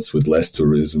experience with less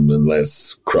tourism and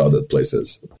less crowded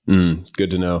places.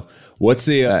 Good to know. What's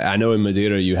I know in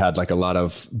Madeira, you had like a lot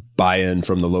of buy-in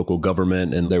from the local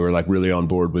government and they were like really on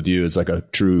board with you. It's like a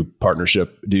true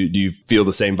partnership. Do you feel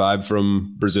the same vibe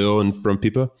from Brazil and from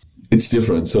Pipa? It's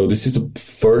different. So this is the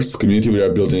first community we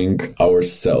are building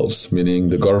ourselves, meaning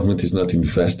the government is not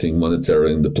investing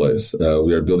monetarily in the place.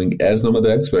 We are building as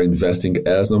Nomadex, we are investing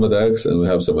as Nomadex, and we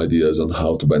have some ideas on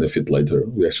how to benefit later.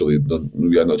 We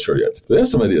are not sure yet. We have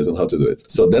some ideas on how to do it.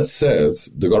 So that said,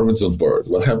 the government's on board.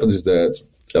 What happens is that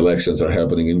elections are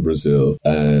happening in Brazil,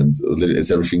 and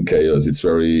it's everything chaos. It's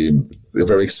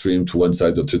very extreme to one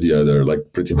side or to the other, like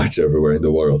pretty much everywhere in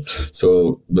the world.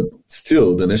 So, but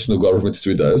still, the national government is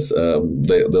with us.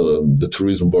 The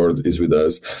tourism board is with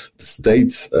us. The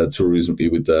state tourism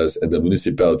is with us, and the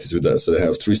municipality is with us. So they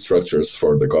have three structures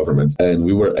for the government, and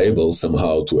we were able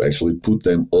somehow to actually put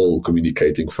them all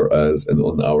communicating for us and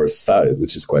on our side,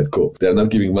 which is quite cool. They are not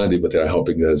giving money, but they are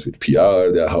helping us with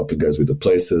PR. They are helping us with the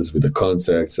places, with the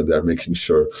contacts, and they are making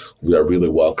sure we are really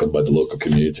welcomed by the local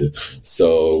community.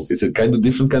 So it's a kind of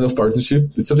different kind of partnership.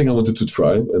 It's something I wanted to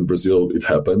try. In Brazil, it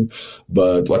happened.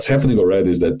 But what's happening already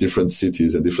is that different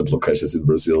cities and different locations in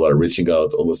Brazil are reaching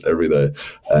out almost every day.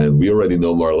 And we already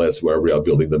know more or less where we are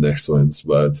building the next ones.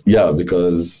 But yeah,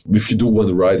 because if you do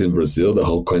one right in Brazil, the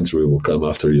whole country will come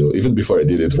after you. Even before I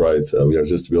did it right, we are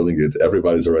just building it.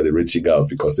 Everybody's already reaching out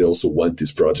because they also want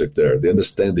this project there. They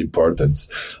understand the importance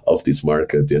of this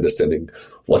market. They understanding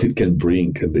what it can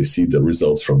bring, and they see the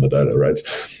results from the data, right?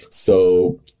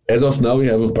 So as of now, we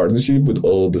have a partnership with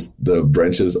all the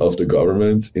branches of the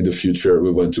government. In the future, we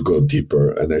want to go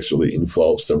deeper and actually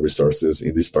involve some resources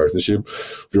in this partnership.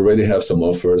 We already have some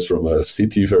offers from a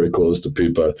city very close to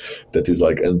Pipa that is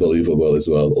like unbelievable as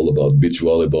well, all about beach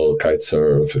volleyball, kite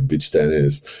surf, and beach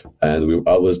tennis. And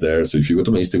I was there. So if you go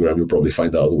to my Instagram, you'll probably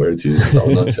find out where it is. But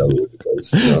I'll not tell you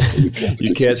because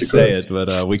you can't say it,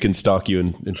 but we can stalk you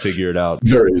and figure it out.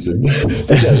 Very easy.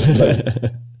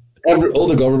 All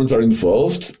the governments are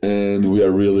involved, and we are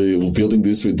really building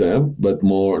this with them, but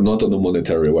more not on a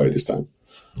monetary way this time.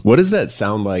 What does that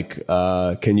sound like?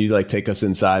 Can you like take us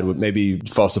inside with maybe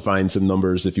falsifying some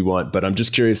numbers if you want? But I'm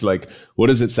just curious, like, what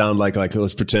does it sound like? Like,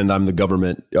 let's pretend I'm the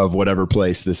government of whatever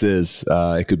place this is.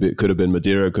 It could have been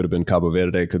Madeira, it could have been Cabo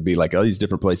Verde, it could be like all these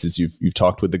different places you've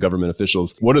talked with the government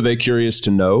officials. What are they curious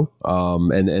to know?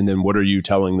 And then what are you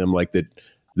telling them like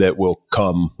that will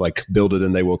come, like build it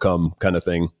and they will come kind of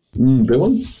thing? They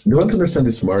want to understand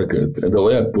this market, and the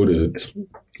way I put it,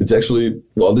 it's actually,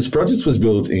 well, this project was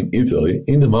built in Italy,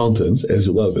 in the mountains, as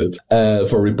you love it,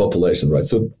 for repopulation, right?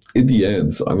 So in the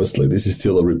end, honestly, this is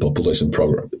still a repopulation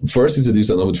program. First, it's a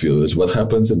digital nomad village. What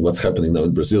happens and what's happening now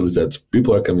in Brazil is that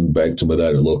people are coming back to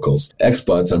Madeira, locals.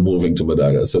 Expats are moving to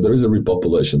Madeira. So there is a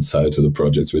repopulation side to the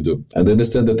projects we do. And they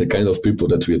understand that the kind of people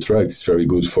that we attract is very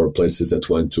good for places that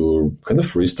want to kind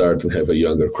of restart and have a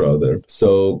younger crowd there.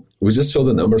 So we just show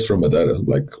the numbers from Madeira,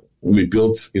 like, we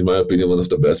built, in my opinion, one of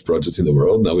the best projects in the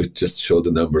world. Now we just show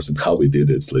the numbers and how we did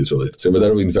it, literally. So in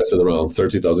Madeira, we invested around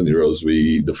 30,000 euros.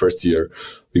 The first year,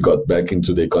 we got back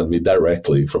into the economy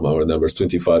directly from our numbers,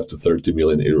 25 to 30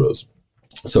 million euros.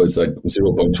 So it's like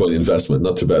 0.1 investment,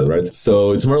 not too bad, right? So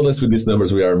it's more or less with these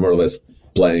numbers, we are more or less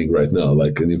playing right now,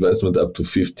 like an investment up to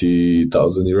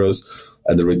 50,000 euros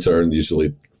and the return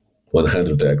usually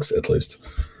 100x at least.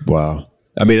 Wow.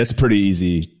 I mean, it's pretty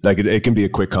easy. Like it can be a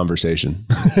quick conversation.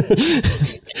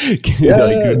 That's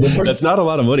not a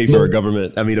lot of money for a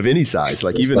government. I mean, of any size,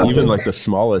 like even like the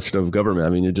smallest of government. I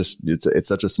mean, it's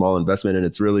such a small investment, and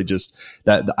it's really just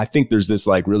that. I think there's this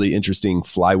like really interesting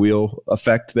flywheel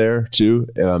effect there too.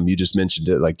 You just mentioned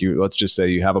it. Like let's just say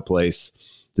you have a place,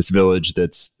 this village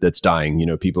that's dying. You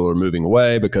know, people are moving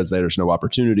away because there's no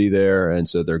opportunity there, and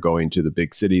so they're going to the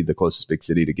big city, the closest big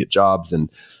city, to get jobs. And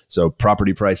so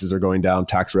property prices are going down,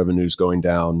 tax revenues going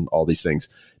down, all these things.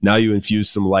 Now you infuse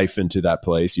some life into that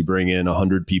place. You bring in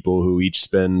 100 people who each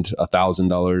spend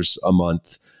 $1,000 a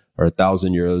month or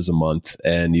 1,000 euros a month,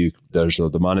 and there's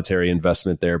the monetary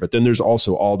investment there. But then there's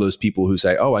also all those people who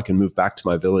say, "Oh, I can move back to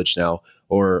my village now,"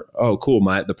 or "Oh, cool,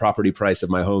 the property price of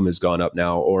my home has gone up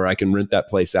now," or "I can rent that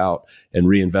place out and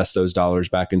reinvest those dollars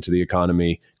back into the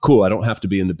economy." Cool, I don't have to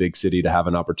be in the big city to have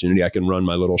an opportunity. I can run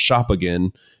my little shop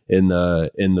again in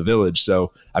the village.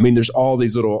 So, I mean, there's all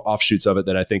these little offshoots of it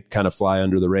that I think kind of fly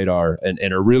under the radar and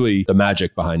are really the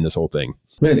magic behind this whole thing.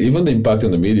 Man, even the impact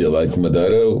on the media, like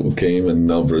Madeira came and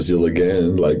now Brazil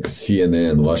again, like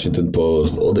CNN, Washington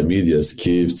Post, all the media,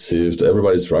 Skift, Sift,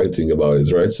 everybody's writing about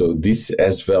it, right? So this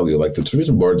has value. Like the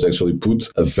tourism boards actually put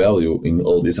a value in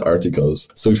all these articles.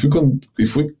 So if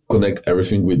we connect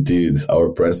everything we did, our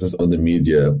presence on the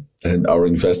media, and our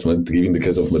investment, given the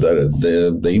case of Madeira,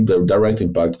 the direct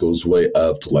impact goes way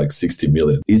up to like 60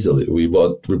 million easily. We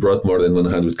brought more than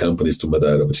 100 companies to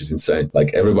Madeira, which is insane.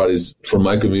 Like from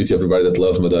my community, everybody that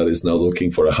loves Madeira is now looking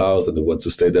for a house and they want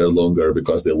to stay there longer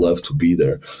because they love to be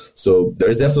there. So there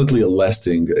is definitely a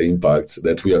lasting impact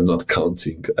that we are not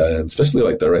counting, and especially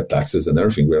like direct taxes and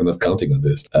everything. We are not counting on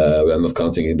this. We are not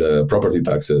counting in the property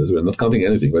taxes. We are not counting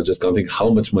anything. We're just counting how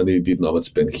much money did Nomad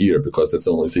spend here, because that's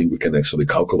the only thing we can actually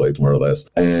calculate rate more or less.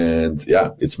 And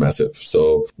yeah, it's massive.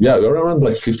 So yeah, we're around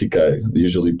like 50K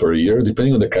usually per year,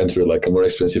 depending on the country. Like a more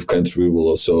expensive country will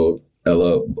also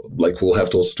we'll have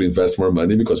to also to invest more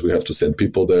money because we have to send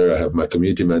people there. I have my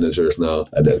community managers now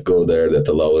that go there that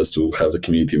allow us to have the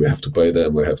community. We have to pay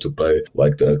them. We have to pay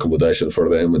like the accommodation for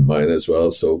them and mine as well.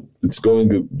 So it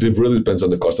really depends on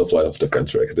the cost of life of the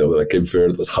country. Like Cape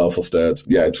Verde was half of that.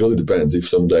 Yeah, it really depends. If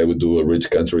someday we do a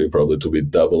rich country, probably to be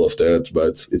double of that,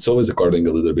 but it's always according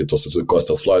a little bit also to the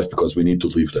cost of life because we need to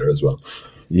live there as well.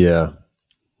 Yeah.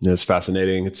 It's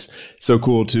fascinating. It's so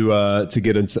cool to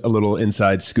get a little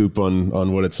inside scoop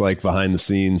on what it's like behind the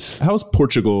scenes. How's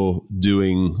Portugal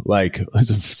doing? Like,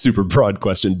 it's a super broad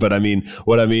question, but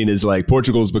what I mean is like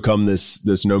Portugal's become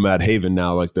this nomad haven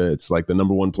now. Like it's like the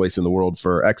number one place in the world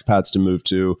for expats to move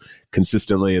to,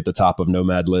 consistently at the top of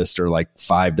Nomad list, or like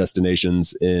 5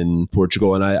 destinations in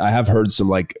Portugal. And I have heard some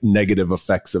like negative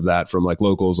effects of that from like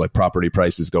locals, like property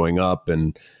prices going up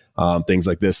and things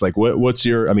like this. Like what's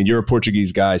your, you're a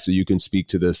Portuguese guy, so you can speak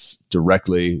to this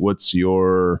directly. What's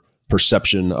your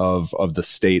perception of the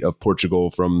state of Portugal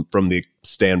from the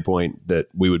standpoint that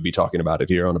we would be talking about it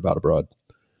here on About Abroad?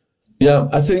 Yeah,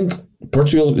 I think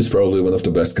Portugal is probably one of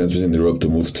the best countries in Europe to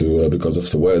move to because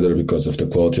of the weather, because of the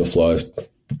quality of life.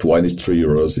 Wine is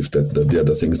 €3. If the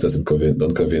other things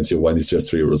don't convince you, wine is just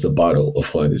 €3. A bottle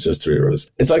of wine is just €3.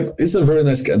 It's a very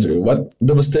nice country. What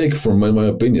the mistake, from my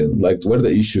opinion, like where the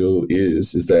issue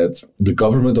is that the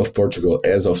government of Portugal,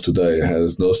 as of today,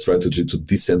 has no strategy to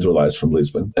decentralize from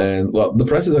Lisbon. And well, the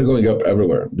prices are going up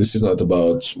everywhere. This is not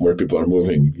about where people are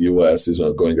moving. US is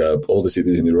not going up. All the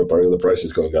cities in Europe the price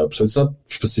is going up. So it's not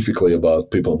specifically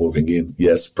about people moving in.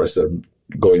 Yes, prices are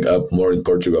going up more in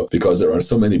Portugal because there are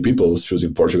so many people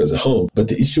choosing Portugal as a home. But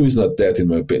the issue is not that, in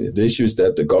my opinion. The issue is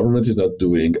that the government is not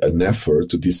doing an effort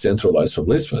to decentralize from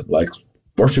Lisbon. Like,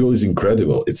 Portugal is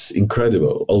incredible. It's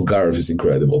incredible. Algarve is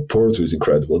incredible. Porto is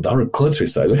incredible. Our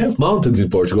countryside. We have mountains in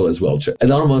Portugal as well,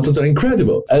 and our mountains are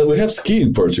incredible. And we have ski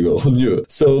in Portugal. Who knew?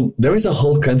 So there is a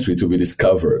whole country to be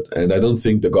discovered, and I don't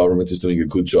think the government is doing a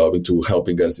good job into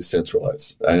helping us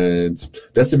decentralize. And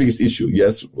that's the biggest issue.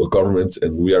 Yes, the government,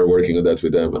 and we are working on that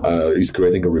with them, is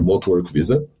creating a remote work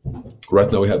visa. Right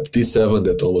now we have D7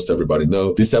 that almost everybody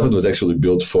knows. D7 was actually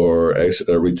built for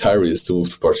retirees to move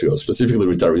to Portugal, specifically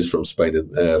retirees from Spain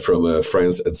and from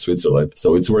France and Switzerland.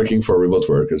 So it's working for remote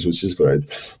workers, which is great.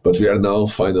 But we are now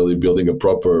finally building a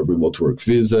proper remote work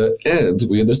visa, and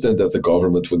we understand that the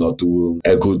government will not do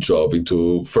a good job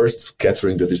into first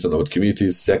capturing the digital nomad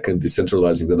community, second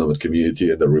decentralizing the nomad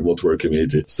community and the remote work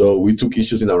community. So we took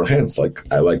issues in our hands, like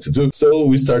I like to do. So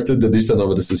we started the Digital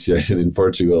Nomad Association in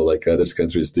Portugal, like other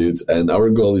countries did, and our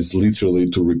goal is literally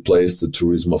to replace the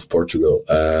tourism of Portugal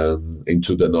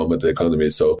into the nomad economy.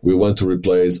 So we want to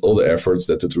replace all the efforts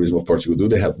that the tourism of Portugal do.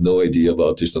 They have no idea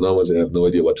about digital nomads. They have no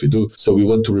idea what we do. So we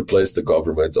want to replace the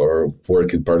government or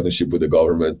work in partnership with the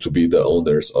government to be the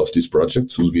owners of this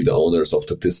project, to be the owners of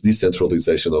this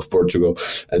decentralization of Portugal,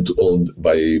 and to own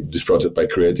by this project by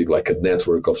creating like a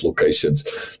network of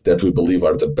locations that we believe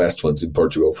are the best ones in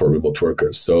Portugal for remote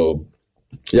workers. So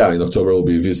yeah, in October, we'll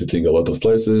be visiting a lot of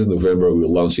places. November, we're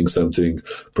launching something,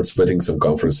 participating in some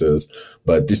conferences.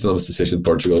 But Digital Nomad Association in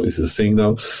Portugal is a thing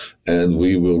now, and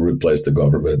we will replace the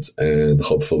government and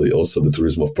hopefully also the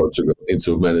tourism of Portugal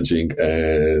into managing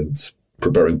and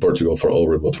preparing Portugal for all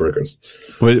remote workers.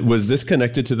 Was this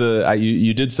connected to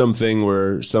you did something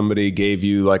where somebody gave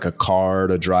you like a car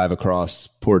to drive across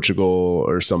Portugal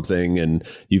or something, and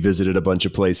you visited a bunch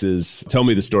of places? Tell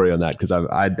me the story on that, because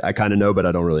I kind of know, but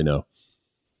I don't really know.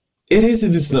 It is,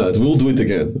 it is not. We'll do it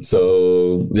again.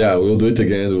 So yeah, we'll do it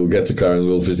again. We'll get the car and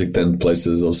we'll visit 10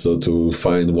 places also to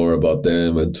find more about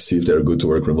them and to see if they're good to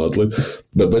work remotely.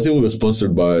 But basically we were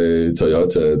sponsored by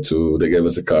Toyota they gave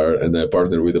us a car, and I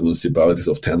partnered with the municipalities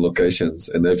of 10 locations,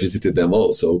 and I visited them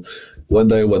all. So one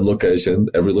day, one location,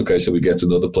 every location we get to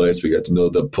know the place, we get to know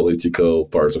the political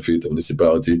part of it, the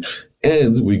municipality,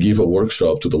 and we give a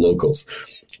workshop to the locals.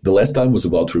 The last time was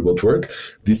about remote work.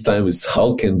 This time is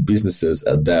how can businesses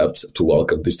adapt to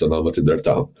welcome digital nomads in their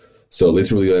town. So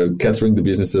literally we are capturing the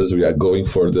businesses, we are going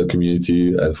for the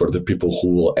community and for the people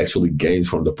who will actually gain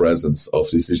from the presence of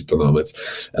these digital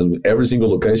nomads. And every single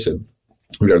location,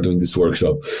 we are doing this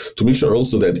workshop to make sure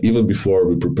also that even before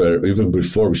we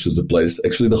choose the place,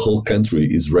 actually the whole country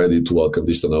is ready to welcome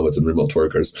digital nomads and remote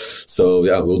workers. So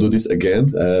yeah, we'll do this again,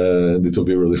 and it will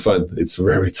be really fun. It's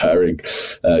very tiring.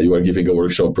 You are giving a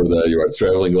workshop per day. You are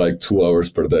traveling like 2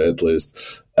 hours per day at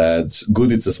least. And it's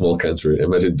good, it's a small country.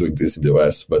 Imagine doing this in the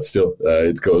US, but still,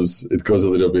 it goes a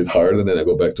little bit hard, and then I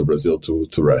go back to Brazil to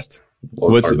rest.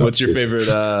 What's your favorite?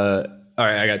 All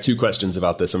right, I got two questions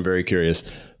about this. I'm very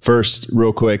curious. First,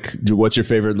 real quick, what's your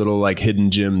favorite little like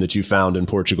hidden gem that you found in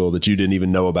Portugal that you didn't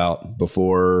even know about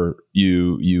before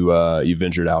you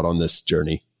ventured out on this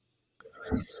journey?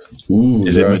 Ooh,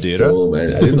 Is it Madeira? So,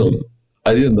 man,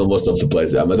 I didn't know most of the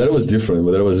places. Yeah, Madeira was different.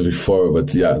 Madeira was before,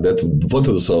 but yeah, that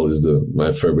Ponta do Sol is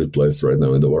my favorite place right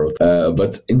now in the world.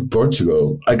 But in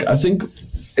Portugal, I think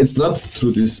it's not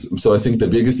through this. So I think the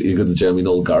biggest hidden gem in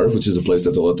Algarve, which is a place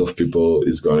that a lot of people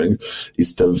is going,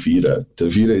 is Tavira.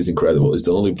 Tavira is incredible. It's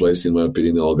the only place, in my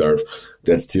opinion, in Algarve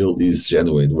that still is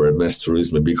genuine, where mass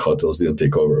tourism and big hotels didn't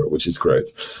take over, which is great.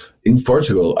 In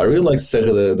Portugal, I really like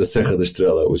the Serra da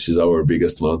Estrela, which is our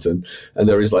biggest mountain. And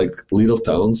there is like little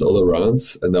towns all around.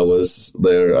 And I was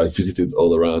there, I visited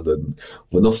all around. And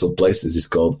one of the places is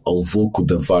called Alvoco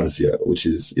da Várzea, which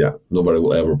is, nobody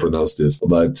will ever pronounce this.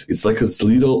 But it's like this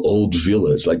little old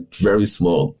village, like very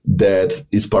small, that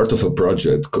is part of a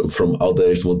project from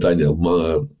Aldeias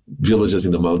Montanha, villages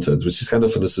in the mountains, which is kind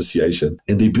of an association.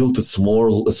 And they built a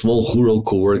small rural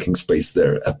co-working space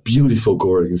there, a beautiful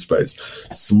co-working space,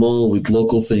 small with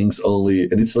local things only.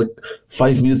 And it's like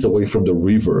 5 minutes away from the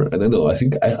river. And I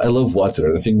think I love water,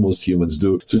 and I think most humans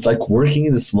do. So it's like working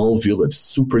in a small village,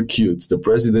 super cute. The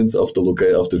president of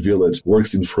the village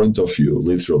works in front of you,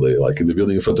 literally, like in the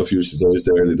building in front of you. She's always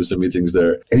there. They do some meetings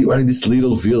there. And you are in this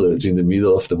little village in the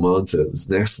middle of the mountains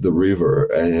next to the river.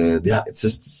 And it's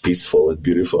just peaceful and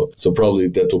beautiful. So probably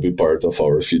that will be part of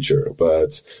our future.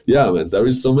 But man, there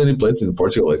is so many places in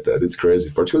Portugal like that. It's crazy.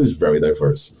 Portugal is very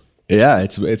diverse. Yeah,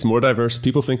 it's more diverse.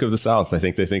 People think of the South. I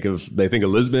think they think of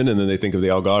Lisbon, and then they think of the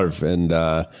Algarve,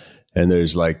 and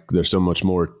there's so much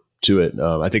more to it.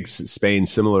 I think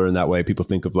Spain's similar in that way. People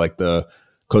think of like the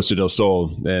Costa del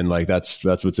Sol, and like that's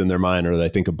what's in their mind. Or they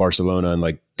think of Barcelona and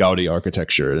like Gaudi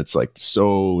architecture, and it's like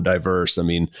so diverse. I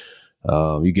mean,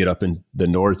 you get up in the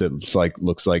north, it's like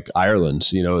looks like Ireland.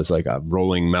 It's like a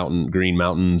rolling green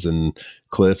mountains and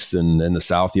cliffs, and in the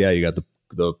south, you got the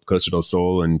Costa del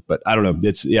Sol, but I don't know.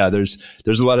 There's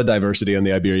a lot of diversity on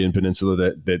the Iberian Peninsula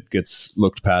that gets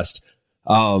looked past.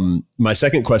 My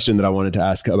second question that I wanted to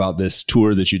ask about this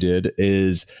tour that you did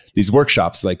is these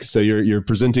workshops. Like, so you're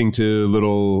presenting to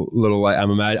little.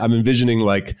 I'm envisioning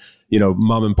like,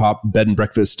 mom and pop bed and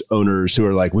breakfast owners who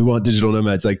are like, we want digital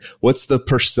nomads. Like, what's the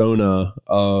persona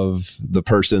of the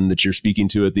person that you're speaking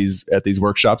to at these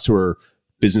workshops who are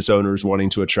business owners wanting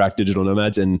to attract digital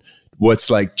nomads? And what's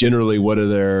like generally, what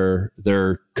are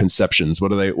their conceptions? What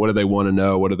do they want to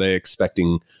know? What are they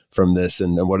expecting from this?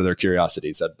 And what are their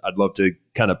curiosities? I'd love to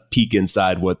kind of peek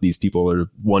inside what these people are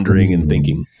wondering and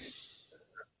thinking.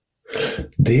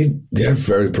 They're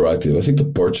very proactive. I think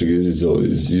the Portuguese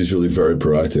is usually very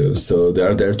proactive. So they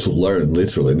are there to learn,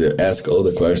 literally. They ask all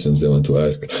the questions they want to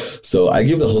ask. So I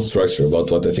give the whole structure about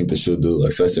what I think they should do,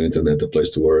 like faster internet, a place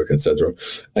to work, etc.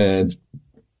 And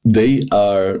they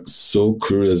are so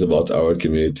curious about our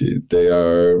community. They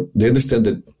understand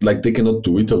that like they cannot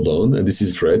do it alone. And this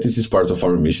is great. This is part of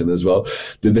our mission as well.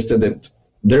 They understand that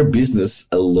their business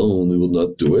alone will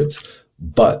not do it,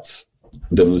 but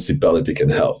the municipality can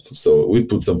help. So we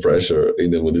put some pressure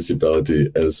in the municipality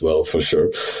as well, for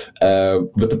sure.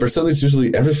 But the persona is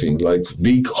usually everything, like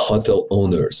big hotel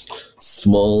owners,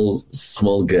 small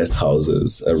guest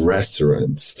houses,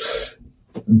 restaurants,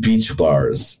 beach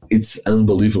bars. It's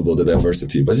unbelievable, the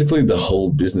diversity. Basically, the whole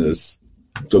business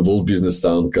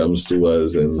town comes to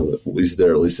us and is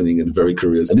there listening and very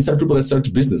curious. And these are people that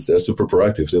start business. They're super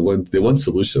proactive. They want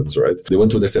solutions, right? They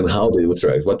want to understand how they would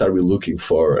try. What are we looking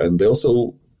for? And they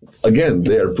also, again,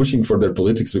 they are pushing for their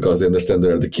politics because they understand they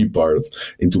are the key part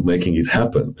into making it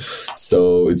happen.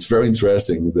 So it's very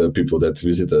interesting, the people that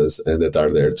visit us and that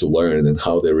are there to learn and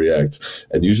how they react.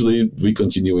 And usually we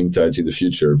continue in touch in the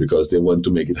future because they want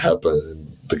to make it happen.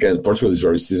 Again, Portugal is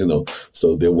very seasonal,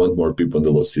 so they want more people in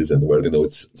the low season where they know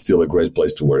it's still a great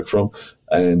place to work from.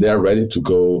 And they are ready to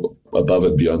go above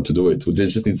and beyond to do it. They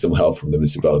just need some help from the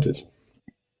municipalities.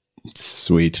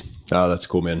 Sweet. Oh, that's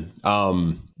cool, man.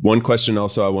 One question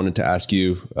also I wanted to ask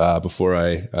you before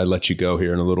I let you go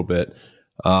here in a little bit.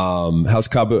 How's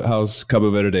Cabo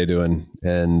Verde doing?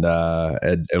 And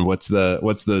what's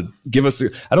the give us?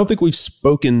 I don't think we've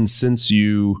spoken since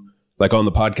you, like on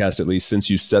the podcast at least, since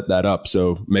you set that up.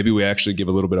 So maybe we actually give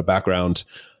a little bit of background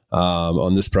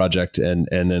on this project and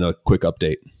then a quick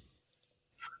update.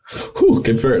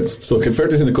 Cape Verde. So Cape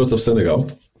Verde is in the coast of Senegal.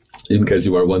 In case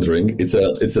you are wondering, it's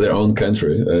their own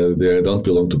country. They don't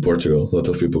belong to Portugal. A lot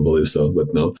of people believe so, but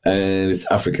no. And it's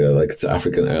Africa, like it's an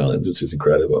African island, which is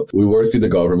incredible. We work with the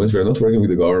government. We're not working with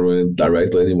the government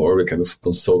directly anymore. We're kind of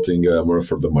consulting more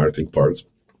for the marketing parts.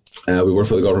 We worked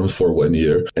for the government for 1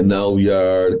 year, and now we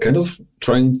are kind of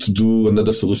trying to do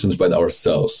another solutions by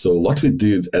ourselves. So what we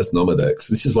did as Nomadex,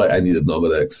 this is why I needed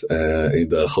Nomadex in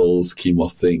the whole scheme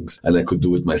of things, and I could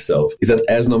do it myself, is that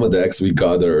as Nomadex, we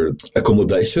gathered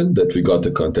accommodation that we got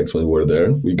the context when we were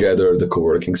there. We gathered the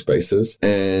co-working spaces,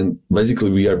 and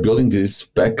basically we are building this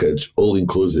package all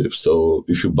inclusive. So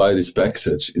if you buy this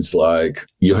package, it's like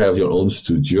you have your own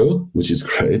studio, which is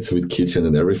great with kitchen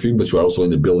and everything, but you are also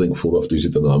in a building full of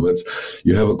digital nomads.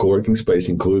 You have a co-working space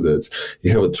included.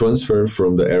 You have a transfer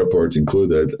from the airport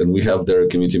included, and we have their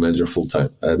community manager full time.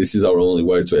 This is our only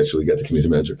way to actually get a community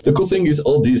manager. The cool thing is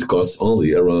all these costs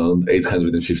only around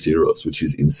 850 euros, which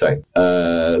is insane.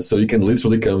 So you can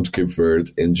literally come to Cape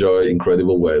Verde, enjoy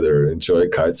incredible weather, enjoy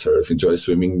kite surf, enjoy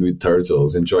swimming with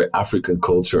turtles, enjoy African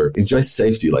culture, enjoy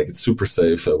safety. Like, it's super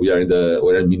safe. We're in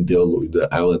Mindelo, in the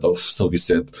island of São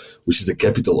Vicente, which is the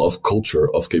capital of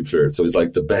culture of Cape Verde. So it's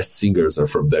like the best singers are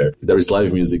from there. There is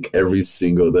live music every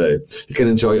single day. You can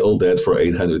enjoy all that for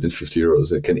 850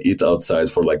 euros. You can eat outside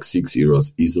for like 6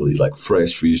 euros easily, like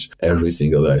fresh fish every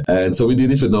single day. And so we did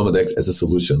this with Nomadex as a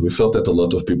solution. We felt that a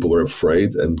lot of people were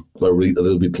afraid and were a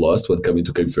little bit lost when coming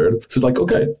to Cape Verde. So it's like,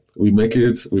 okay, we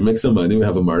make some money. We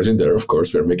have a margin there. Of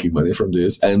course, we're making money from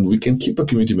this, and we can keep a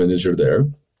community manager there.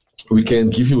 We can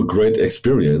give you a great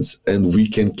experience, and we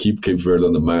can keep Cape Verde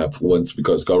on the map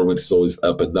because government is always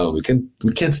up and down. We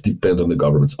can't depend on the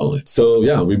governments only. So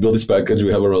yeah, we built this package.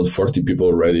 We have around 40 people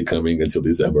already coming until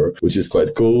December, which is quite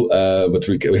cool. But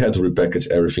we had to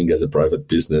repackage everything as a private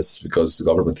business because the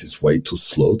government is way too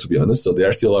slow, to be honest. So they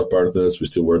are still our partners. We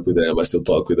still work with them. I still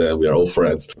talk with them. We are all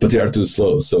friends, but they are too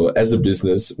slow. So as a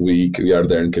business, we are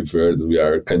there in Cape Verde. We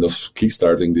are kind of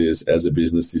kickstarting this as a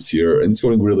business this year, and it's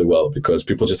going really well because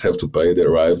people just have to pay. They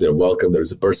arrive, they're welcome.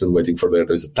 There's a person waiting for them.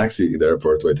 There's a taxi in the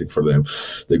airport waiting for them.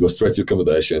 They go straight to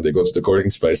accommodation. They go to the co-working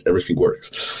space. Everything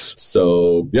works.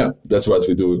 So yeah, that's what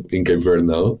we do in Cape Verde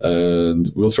now,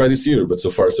 and we'll try this year. But so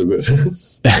far, so good.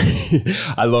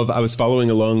 I was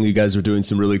following along. You guys were doing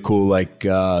some really cool, like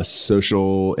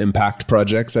social impact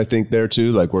projects, I think, there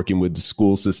too, like working with the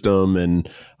school system and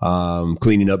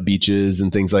cleaning up beaches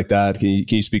and things like that. Can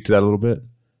you speak to that a little bit?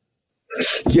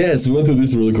 Yes, we want to do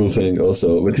this really cool thing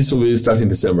also, but this will be starting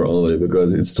December only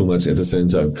because it's too much at the same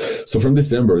time. So from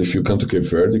December, if you come to Cape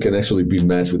Verde, you can actually be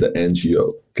matched with an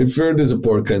NGO. Cape Verde is a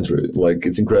poor country. Like,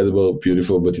 it's incredible,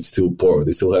 beautiful, but it's still poor.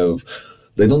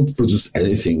 They don't produce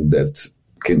anything that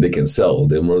they can sell.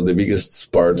 The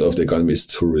biggest part of the economy is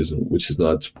tourism, which is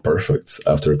not perfect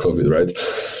after COVID, right?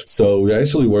 So we're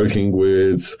actually working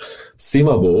with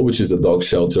Simabo, which is a dog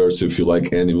shelter. So if you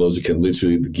like animals, you can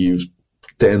literally give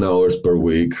 10 hours per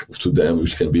week to them,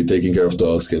 which can be taking care of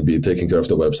dogs, can be taking care of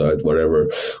the website, whatever.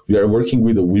 We are working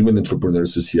with the Women Entrepreneur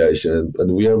Association,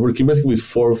 and we are working basically with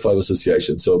 4 or 5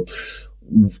 associations. So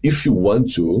if you want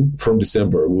to, from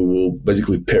December, we will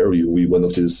basically pair you with one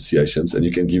of these associations, and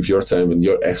you can give your time and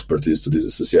your expertise to these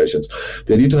associations.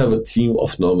 They need to have a team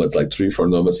of nomads, like 3-4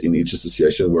 nomads in each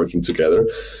association working together,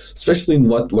 especially in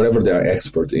whatever they are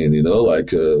expert in,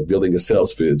 like building a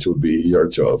sales pitch would be your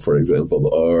job, for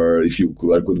example. Or if you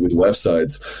are good with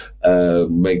websites,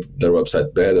 make their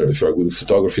website better. If you are good with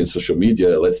photography and social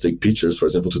media, let's take pictures, for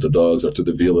example, to the dogs or to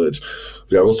the village.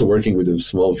 We are also working with a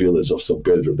small village of São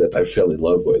Pedro that I fell in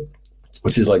love with,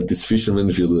 which is like this fisherman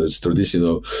village,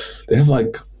 traditional. They have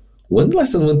like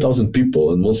less than 1,000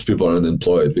 people, and most people are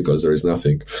unemployed because there is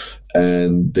nothing.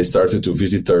 And they started to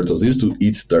visit turtles. They used to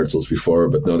eat turtles before,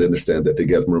 but now they understand that they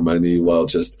get more money while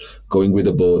just going with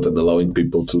a boat and allowing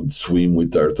people to swim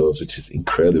with turtles, which is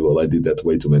incredible. I did that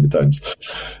way too many times.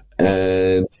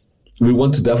 And we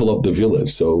want to develop the village.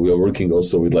 So we are working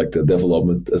also with like the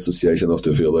development association of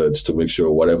the village to make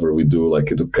sure whatever we do,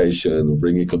 like education,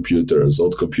 bringing computers,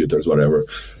 old computers, whatever,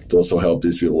 to also help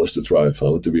this village to thrive. I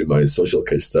want to be my social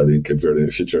case study in Cape Verde in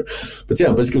the future. But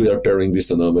yeah, basically we are pairing these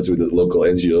nomads with the local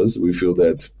NGOs. We feel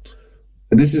that,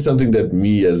 and this is something that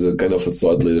me as a kind of a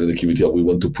thought leader in the community, we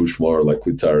want to push more, like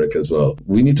with Tarek as well.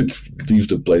 We need to leave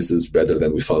the places better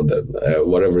than we found them,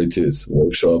 whatever it is,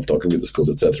 workshop, talking with the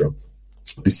schools, etc.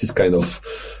 This is kind of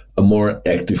a more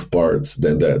active part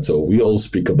than that. So we all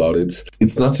speak about it.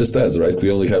 It's not just us, right?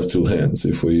 We only have 2 hands.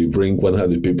 If we bring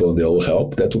 100 people and they all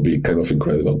help, that would be kind of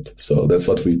incredible. So that's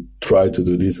what we try to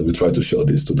do this, and we try to show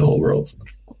this to the whole world.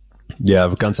 Yeah,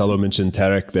 Gonçalo mentioned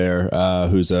Tarek there,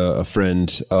 who's a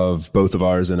friend of both of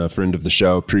ours and a friend of the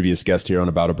show, previous guest here on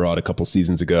About Abroad a couple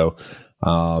seasons ago.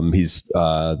 He's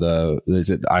correct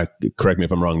me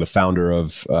if I'm wrong, the founder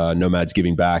of Nomads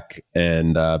Giving Back,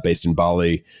 and based in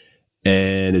Bali.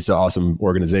 And it's an awesome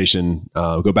organization.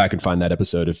 Go back and find that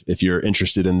episode if you're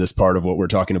interested in this part of what we're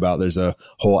talking about. There's a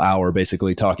whole hour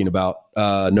basically talking about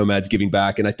nomads giving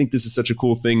back. And I think this is such a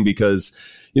cool thing because,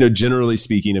 generally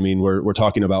speaking, I mean, we're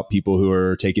talking about people who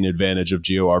are taking advantage of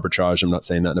geo arbitrage. I'm not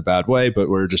saying that in a bad way, but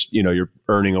we're just, you're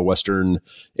earning a Western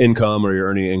income or you're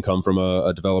earning income from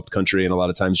a developed country. And a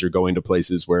lot of times you're going to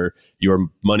places where your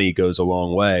money goes a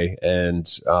long way. And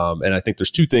I think there's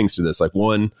two things to this. Like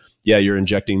one, yeah, you're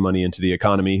injecting money into the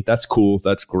economy. That's cool.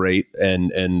 That's great.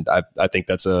 And I think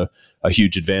that's a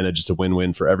huge advantage. It's a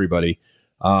win-win for everybody.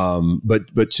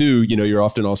 But two, you're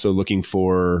often also looking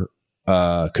for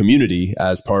community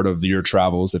as part of your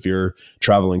travels. If you're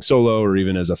traveling solo or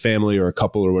even as a family or a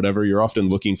couple or whatever, you're often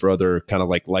looking for other kind of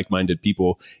like-minded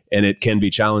people. And it can be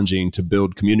challenging to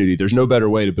build community. There's no better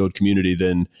way to build community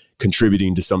than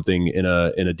contributing to something in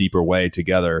a deeper way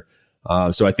together.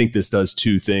 So I think this does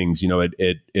two things.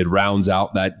 It rounds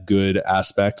out that good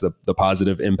aspect, the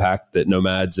positive impact that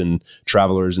nomads and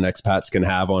travelers and expats can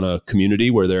have on a community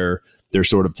where they're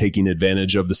sort of taking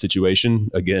advantage of the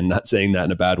situation. Again, not saying that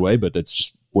in a bad way, but that's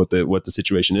just what the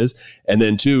situation is. And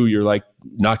then two, you're like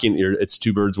it's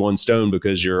two birds, one stone,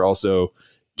 because you're also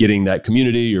getting that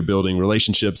community, you're building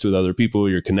relationships with other people,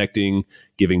 you're connecting,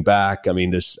 giving back. I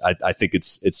mean, I think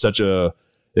there's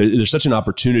such an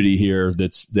opportunity here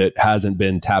that hasn't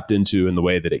been tapped into in the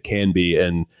way that it can be.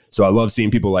 And so I love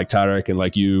seeing people like Tarek and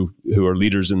like you who are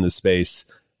leaders in this space,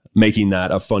 making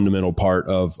that a fundamental part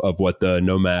of what the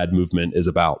nomad movement is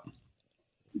about.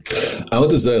 I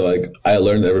want to say, I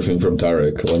learned everything from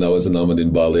Tarek. When I was a nomad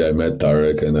in Bali, I met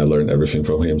Tarek and I learned everything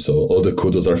from him. So all the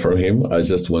kudos are from him. I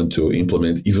just want to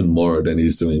implement even more than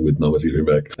he's doing with Nomads Giving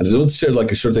Back. I just want to share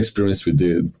a short experience we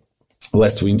did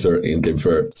last winter in Cape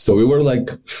Verde. So we were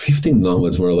 15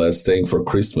 nomads more or less staying for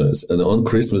Christmas. And on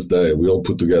Christmas Day, we all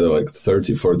put together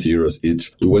 30, 40 euros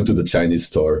each. We went to the Chinese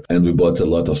store and we bought a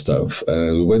lot of stuff.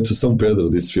 And we went to São Pedro,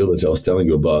 this village I was telling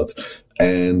you about.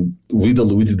 And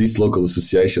with this local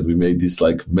association, we made this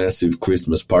massive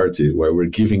Christmas party where we're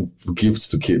giving gifts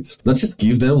to kids. Not just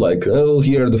give them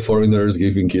here are the foreigners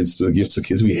giving gifts to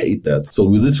kids. We hate that. So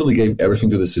we literally gave everything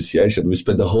to the association. We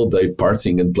spent the whole day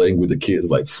partying and playing with the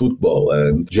kids, like football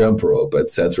and jump rope,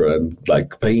 etc. And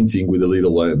painting with the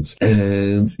little ones.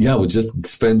 And yeah, we just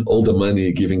spent all the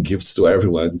money giving gifts to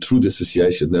everyone through the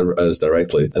association, never us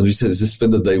directly. And we just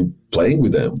spent the day playing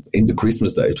with them in the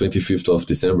Christmas day, 25th of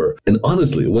December. And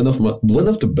honestly, one of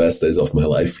the best days of my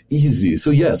life. Easy. So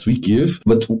yes, we give,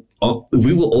 but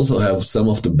we will also have some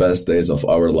of the best days of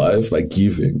our life,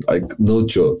 giving. No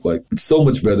joke. It's so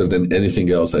much better than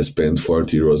anything else I spent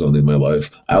 40 euros on in my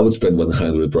life. I would spend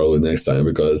 100 probably next time,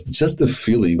 because just the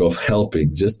feeling of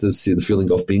helping, just to see the feeling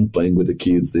of playing with the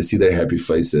kids, they see their happy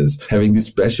faces, having this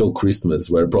special Christmas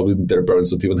where probably their parents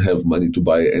don't even have money to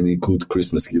buy any good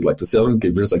Christmas gift. The salary in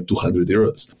Cape Verde is 200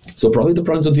 euros. So probably the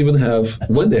parents don't even have,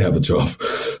 when they have a job.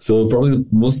 So probably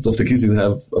most of the kids didn't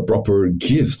have a proper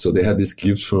gift. So they had this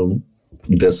gift from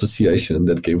the association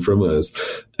that came from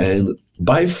us. And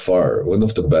by far, one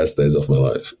of the best days of my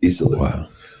life, easily. Wow.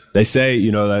 They say,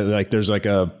 there's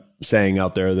a saying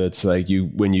out there that's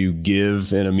when you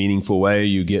give in a meaningful way,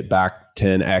 you get back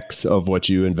 10x of what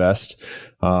you invest.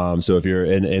 So if you're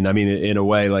in a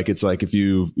way, it's if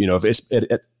you, if it's,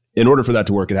 in order for that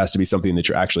to work, it has to be something that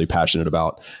you're actually passionate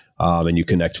about, and you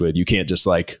connect with. You can't just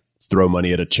throw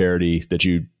money at a charity that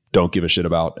you don't give a shit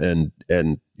about and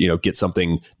get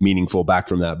something meaningful back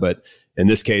from that. But in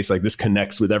this case, this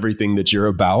connects with everything that you're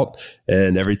about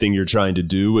and everything you're trying to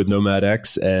do with Nomad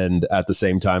X, and at the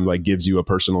same time gives you a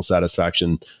personal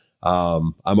satisfaction.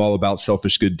 I'm all about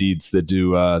selfish good deeds that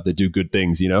do good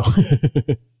things,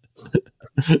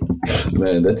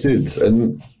 Man, that's it.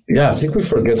 And yeah, I think we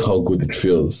forget how good it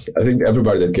feels. I think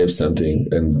everybody that gives something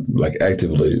and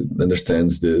actively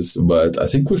understands this, but I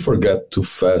think we forget too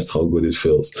fast how good it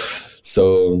feels.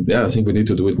 So yeah, I think we need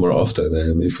to do it more often.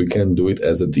 And if we can do it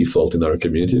as a default in our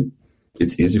community,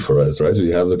 it's easy for us, right? We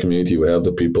have the community, we have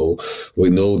the people, we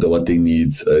know what they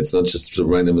need. It's not just a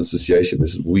random association.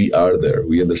 We are there,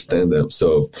 we understand them.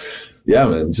 So yeah,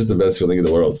 man, it's just the best feeling in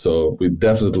the world. So we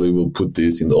definitely will put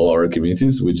this in all our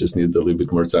communities. We just need a little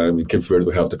bit more time. In Cape Verde,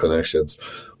 we have the connections.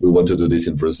 We want to do this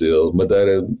in Brazil.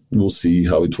 Madeira, we'll see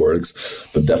how it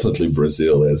works. But definitely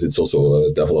Brazil, as it's also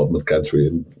a development country.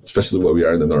 And especially where we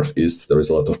are in the Northeast, there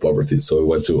is a lot of poverty. So we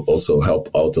want to also help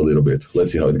out a little bit.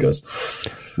 Let's see how it goes.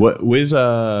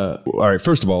 All right,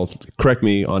 first of all, correct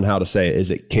me on how to say it.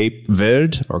 Is it Cape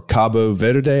Verde or Cabo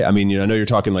Verde? I mean, I know you're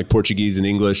talking Portuguese and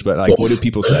English, but what do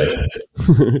people say?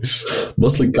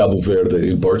 Mostly Cabo Verde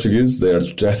in Portuguese. I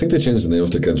think they changed the name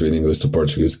of the country in English to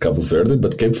Portuguese, Cabo Verde,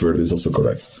 but Cape Verde is also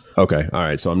correct. Okay. All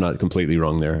right. So I'm not completely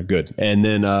wrong there. Good. And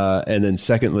then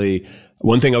secondly,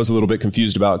 one thing I was a little bit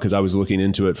confused about because I was looking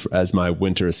into it as my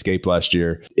winter escape last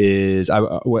year is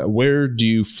where do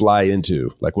you fly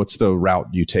into? Like, what's the route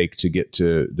you take to get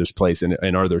to this place?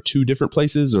 And are there two different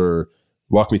places, or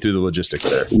walk me through the logistics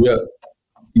there? Yeah.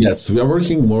 Yes, we are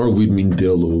working more with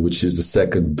Mindelo, which is the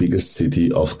second biggest city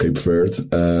of Cape Verde,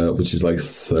 which is like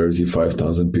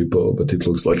 35,000 people, but it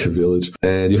looks like a village.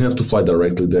 And you have to fly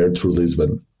directly there through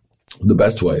Lisbon. The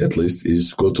best way, at least,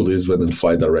 is go to Lisbon and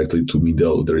fly directly to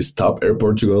Mindelo. There is TAP Air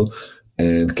Portugal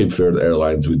and Cape Verde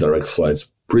Airlines with direct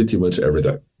flights pretty much every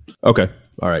time. Okay.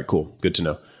 All right, cool. Good to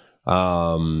know.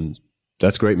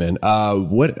 That's great, man.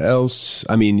 What else?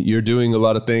 I mean, you're doing a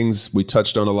lot of things. We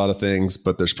touched on a lot of things,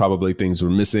 but there's probably things we're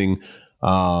missing.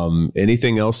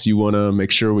 Anything else you want to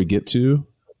make sure we get to?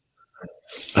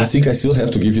 I think I still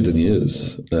have to give you the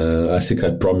news. I think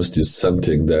I promised you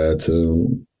something that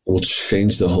will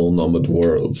change the whole Nomad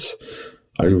world.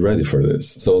 Are you ready for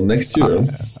this? So next year,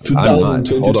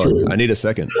 2023. Hold on. I need a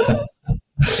second.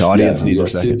 The audience needs a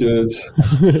second.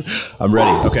 I'm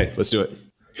ready. Okay, let's do it.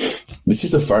 This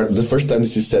is the first time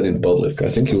this is said in public. I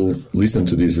think you'll listen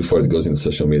to this before it goes into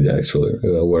social media, actually,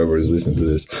 whoever is listening to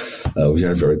this. We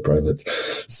are very private.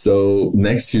 So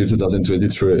next year,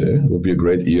 2023, will be a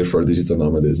great year for digital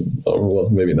nomadism. Or, well,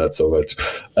 maybe not so much.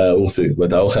 We'll see.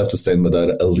 But I'll have to stay in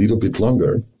Madeira a little bit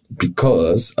longer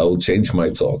because I will change my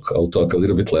talk. I'll talk a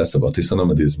little bit less about digital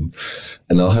nomadism,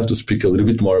 and I'll have to speak a little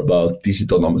bit more about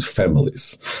digital nomad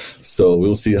families. So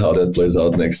we'll see how that plays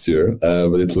out next year.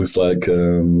 But it looks like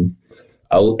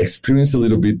I'll experience a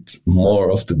little bit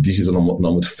more of the digital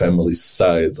nomad family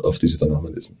side of digital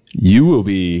nomadism. You will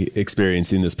be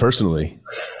experiencing this personally.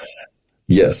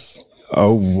 Yes.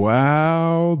 Oh,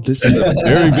 wow. This is a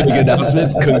very big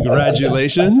announcement.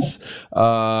 Congratulations.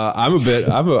 I'm a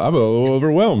little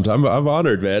overwhelmed. I'm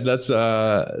honored, man. That's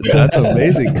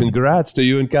amazing. Congrats to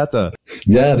you and Kata.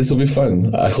 Yeah, this will be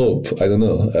fun. I hope. I don't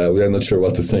know. We are not sure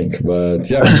what to think, but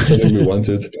yeah, it's something we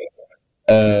wanted.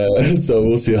 So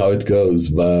we'll see how it goes.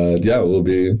 But yeah, I'll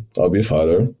be a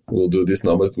father. We'll do this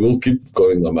nomad. We'll keep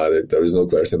going nomadic. There is no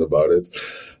question about it.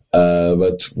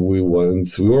 But we were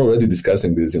already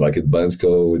discussing this in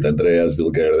Bansko with Andreas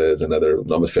Bilgerdes and other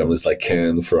nomad families like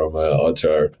Ken from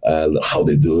Ochar, how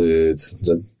they do it,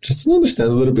 just to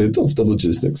understand a little bit of the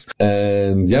logistics.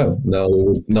 And yeah, now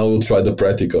we'll try the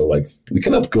practical. Like, we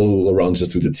cannot go around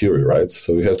just with the theory, right?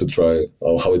 So we have to try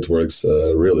how it works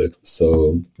really.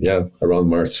 So yeah, around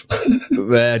March.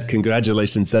 Man,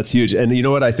 congratulations. That's huge. And you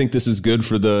know what? I think this is good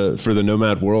for the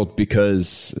nomad world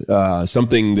because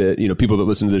something that, people that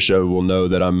listen to this show will know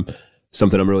that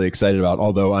something I'm really excited about,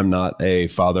 although I'm not a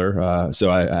father.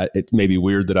 So it may be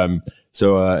weird that I'm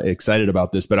so excited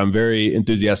about this, but I'm very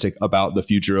enthusiastic about the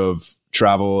future of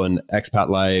travel and expat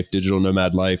life, digital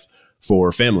nomad life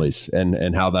for families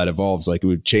and how that evolves. Like,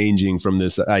 we're changing from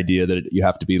this idea that you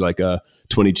have to be like a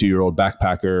 22-year-old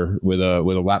backpacker with a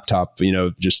laptop,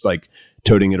 just like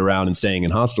toting it around and staying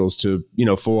in hostels to,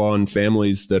 full on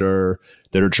families that are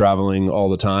traveling all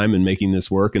the time and making this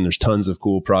work. And there's tons of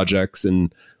cool projects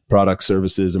and product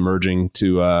services emerging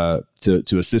to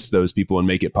assist those people and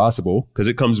make it possible, because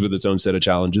it comes with its own set of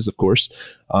challenges, of course.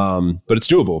 But it's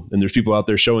doable. And there's people out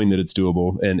there showing that it's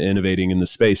doable and innovating in the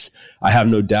space. I have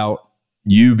no doubt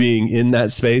you being in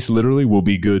that space literally will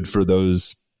be good for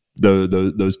those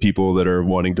people that are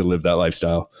wanting to live that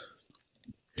lifestyle.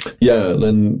 Yeah,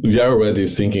 then we are already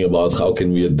thinking about how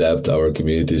can we adapt our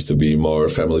communities to be more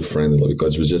family friendly,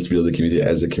 because we just build a community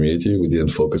as a community. We didn't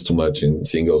focus too much in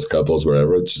singles, couples,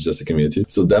 wherever. It's just a community.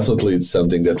 So definitely it's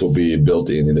something that will be built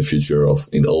in the future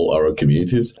in all our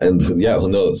communities. And yeah, who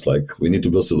knows? Like, we need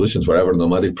to build solutions wherever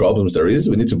nomadic problems there is.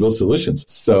 We need to build solutions.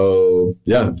 So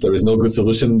yeah, if there is no good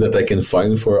solution that I can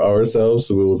find for ourselves,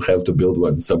 we will have to build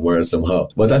one somewhere, somehow.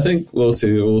 But I think we'll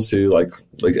see like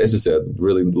as you said,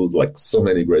 really like so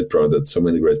many great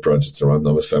projects around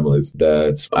nomad families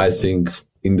that I think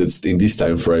in this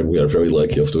time frame, we are very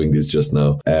lucky of doing this just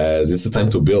now, as it's the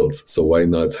time to build. So why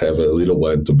not have a little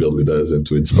one to build with us and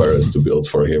to inspire us to build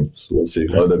for him? So we'll see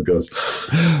how that goes.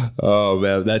 Oh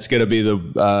man, that's gonna be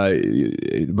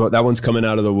that one's coming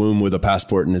out of the womb with a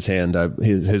passport in his hand,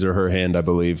 his or her hand, I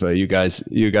believe. You guys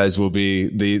will be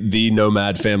the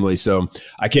nomad family. So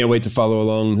I can't wait to follow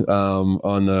along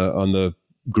on the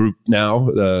group now.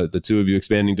 The two of you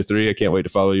expanding to 3. I can't wait to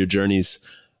follow your journeys.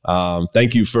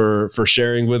 Thank you for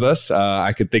sharing with us.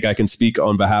 I can speak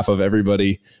on behalf of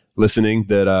everybody listening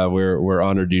that we're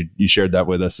honored you shared that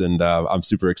with us, and I'm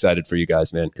super excited for you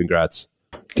guys, man. Congrats.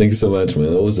 Thank you so much,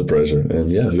 man. Always a pleasure.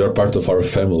 And yeah, you are part of our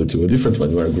family too. A different one.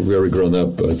 You are very grown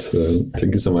up, but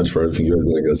thank you so much for everything you're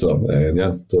doing as well. And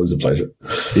yeah, it's always a pleasure.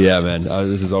 Yeah, man.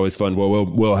 This is always fun. Well,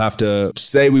 we'll have to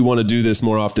say we want to do this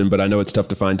more often, but I know it's tough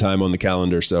to find time on the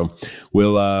calendar. So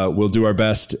we'll do our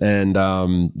best. And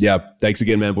yeah, thanks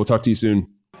again, man. We'll talk to you soon.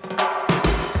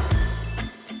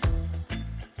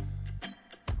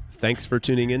 Thanks for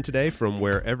tuning in today from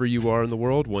wherever you are in the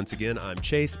world. Once again, I'm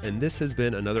Chase, and this has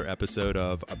been another episode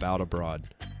of About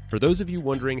Abroad. For those of you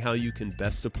wondering how you can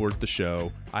best support the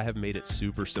show, I have made it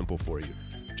super simple for you.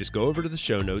 Just go over to the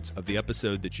show notes of the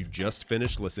episode that you just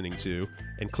finished listening to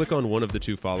and click on one of the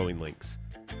two following links.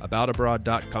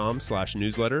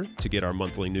 aboutabroad.com/newsletter to get our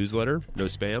monthly newsletter, no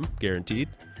spam, guaranteed,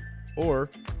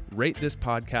 or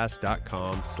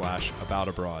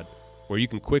ratethispodcast.com/aboutabroad, where you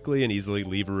can quickly and easily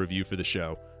leave a review for the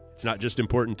show. It's not just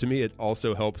important to me, it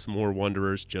also helps more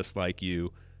wanderers just like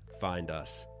you find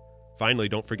us. Finally,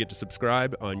 don't forget to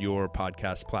subscribe on your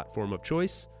podcast platform of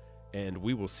choice, and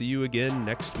we will see you again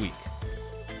next week.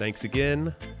 Thanks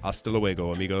again. Hasta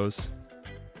luego, amigos.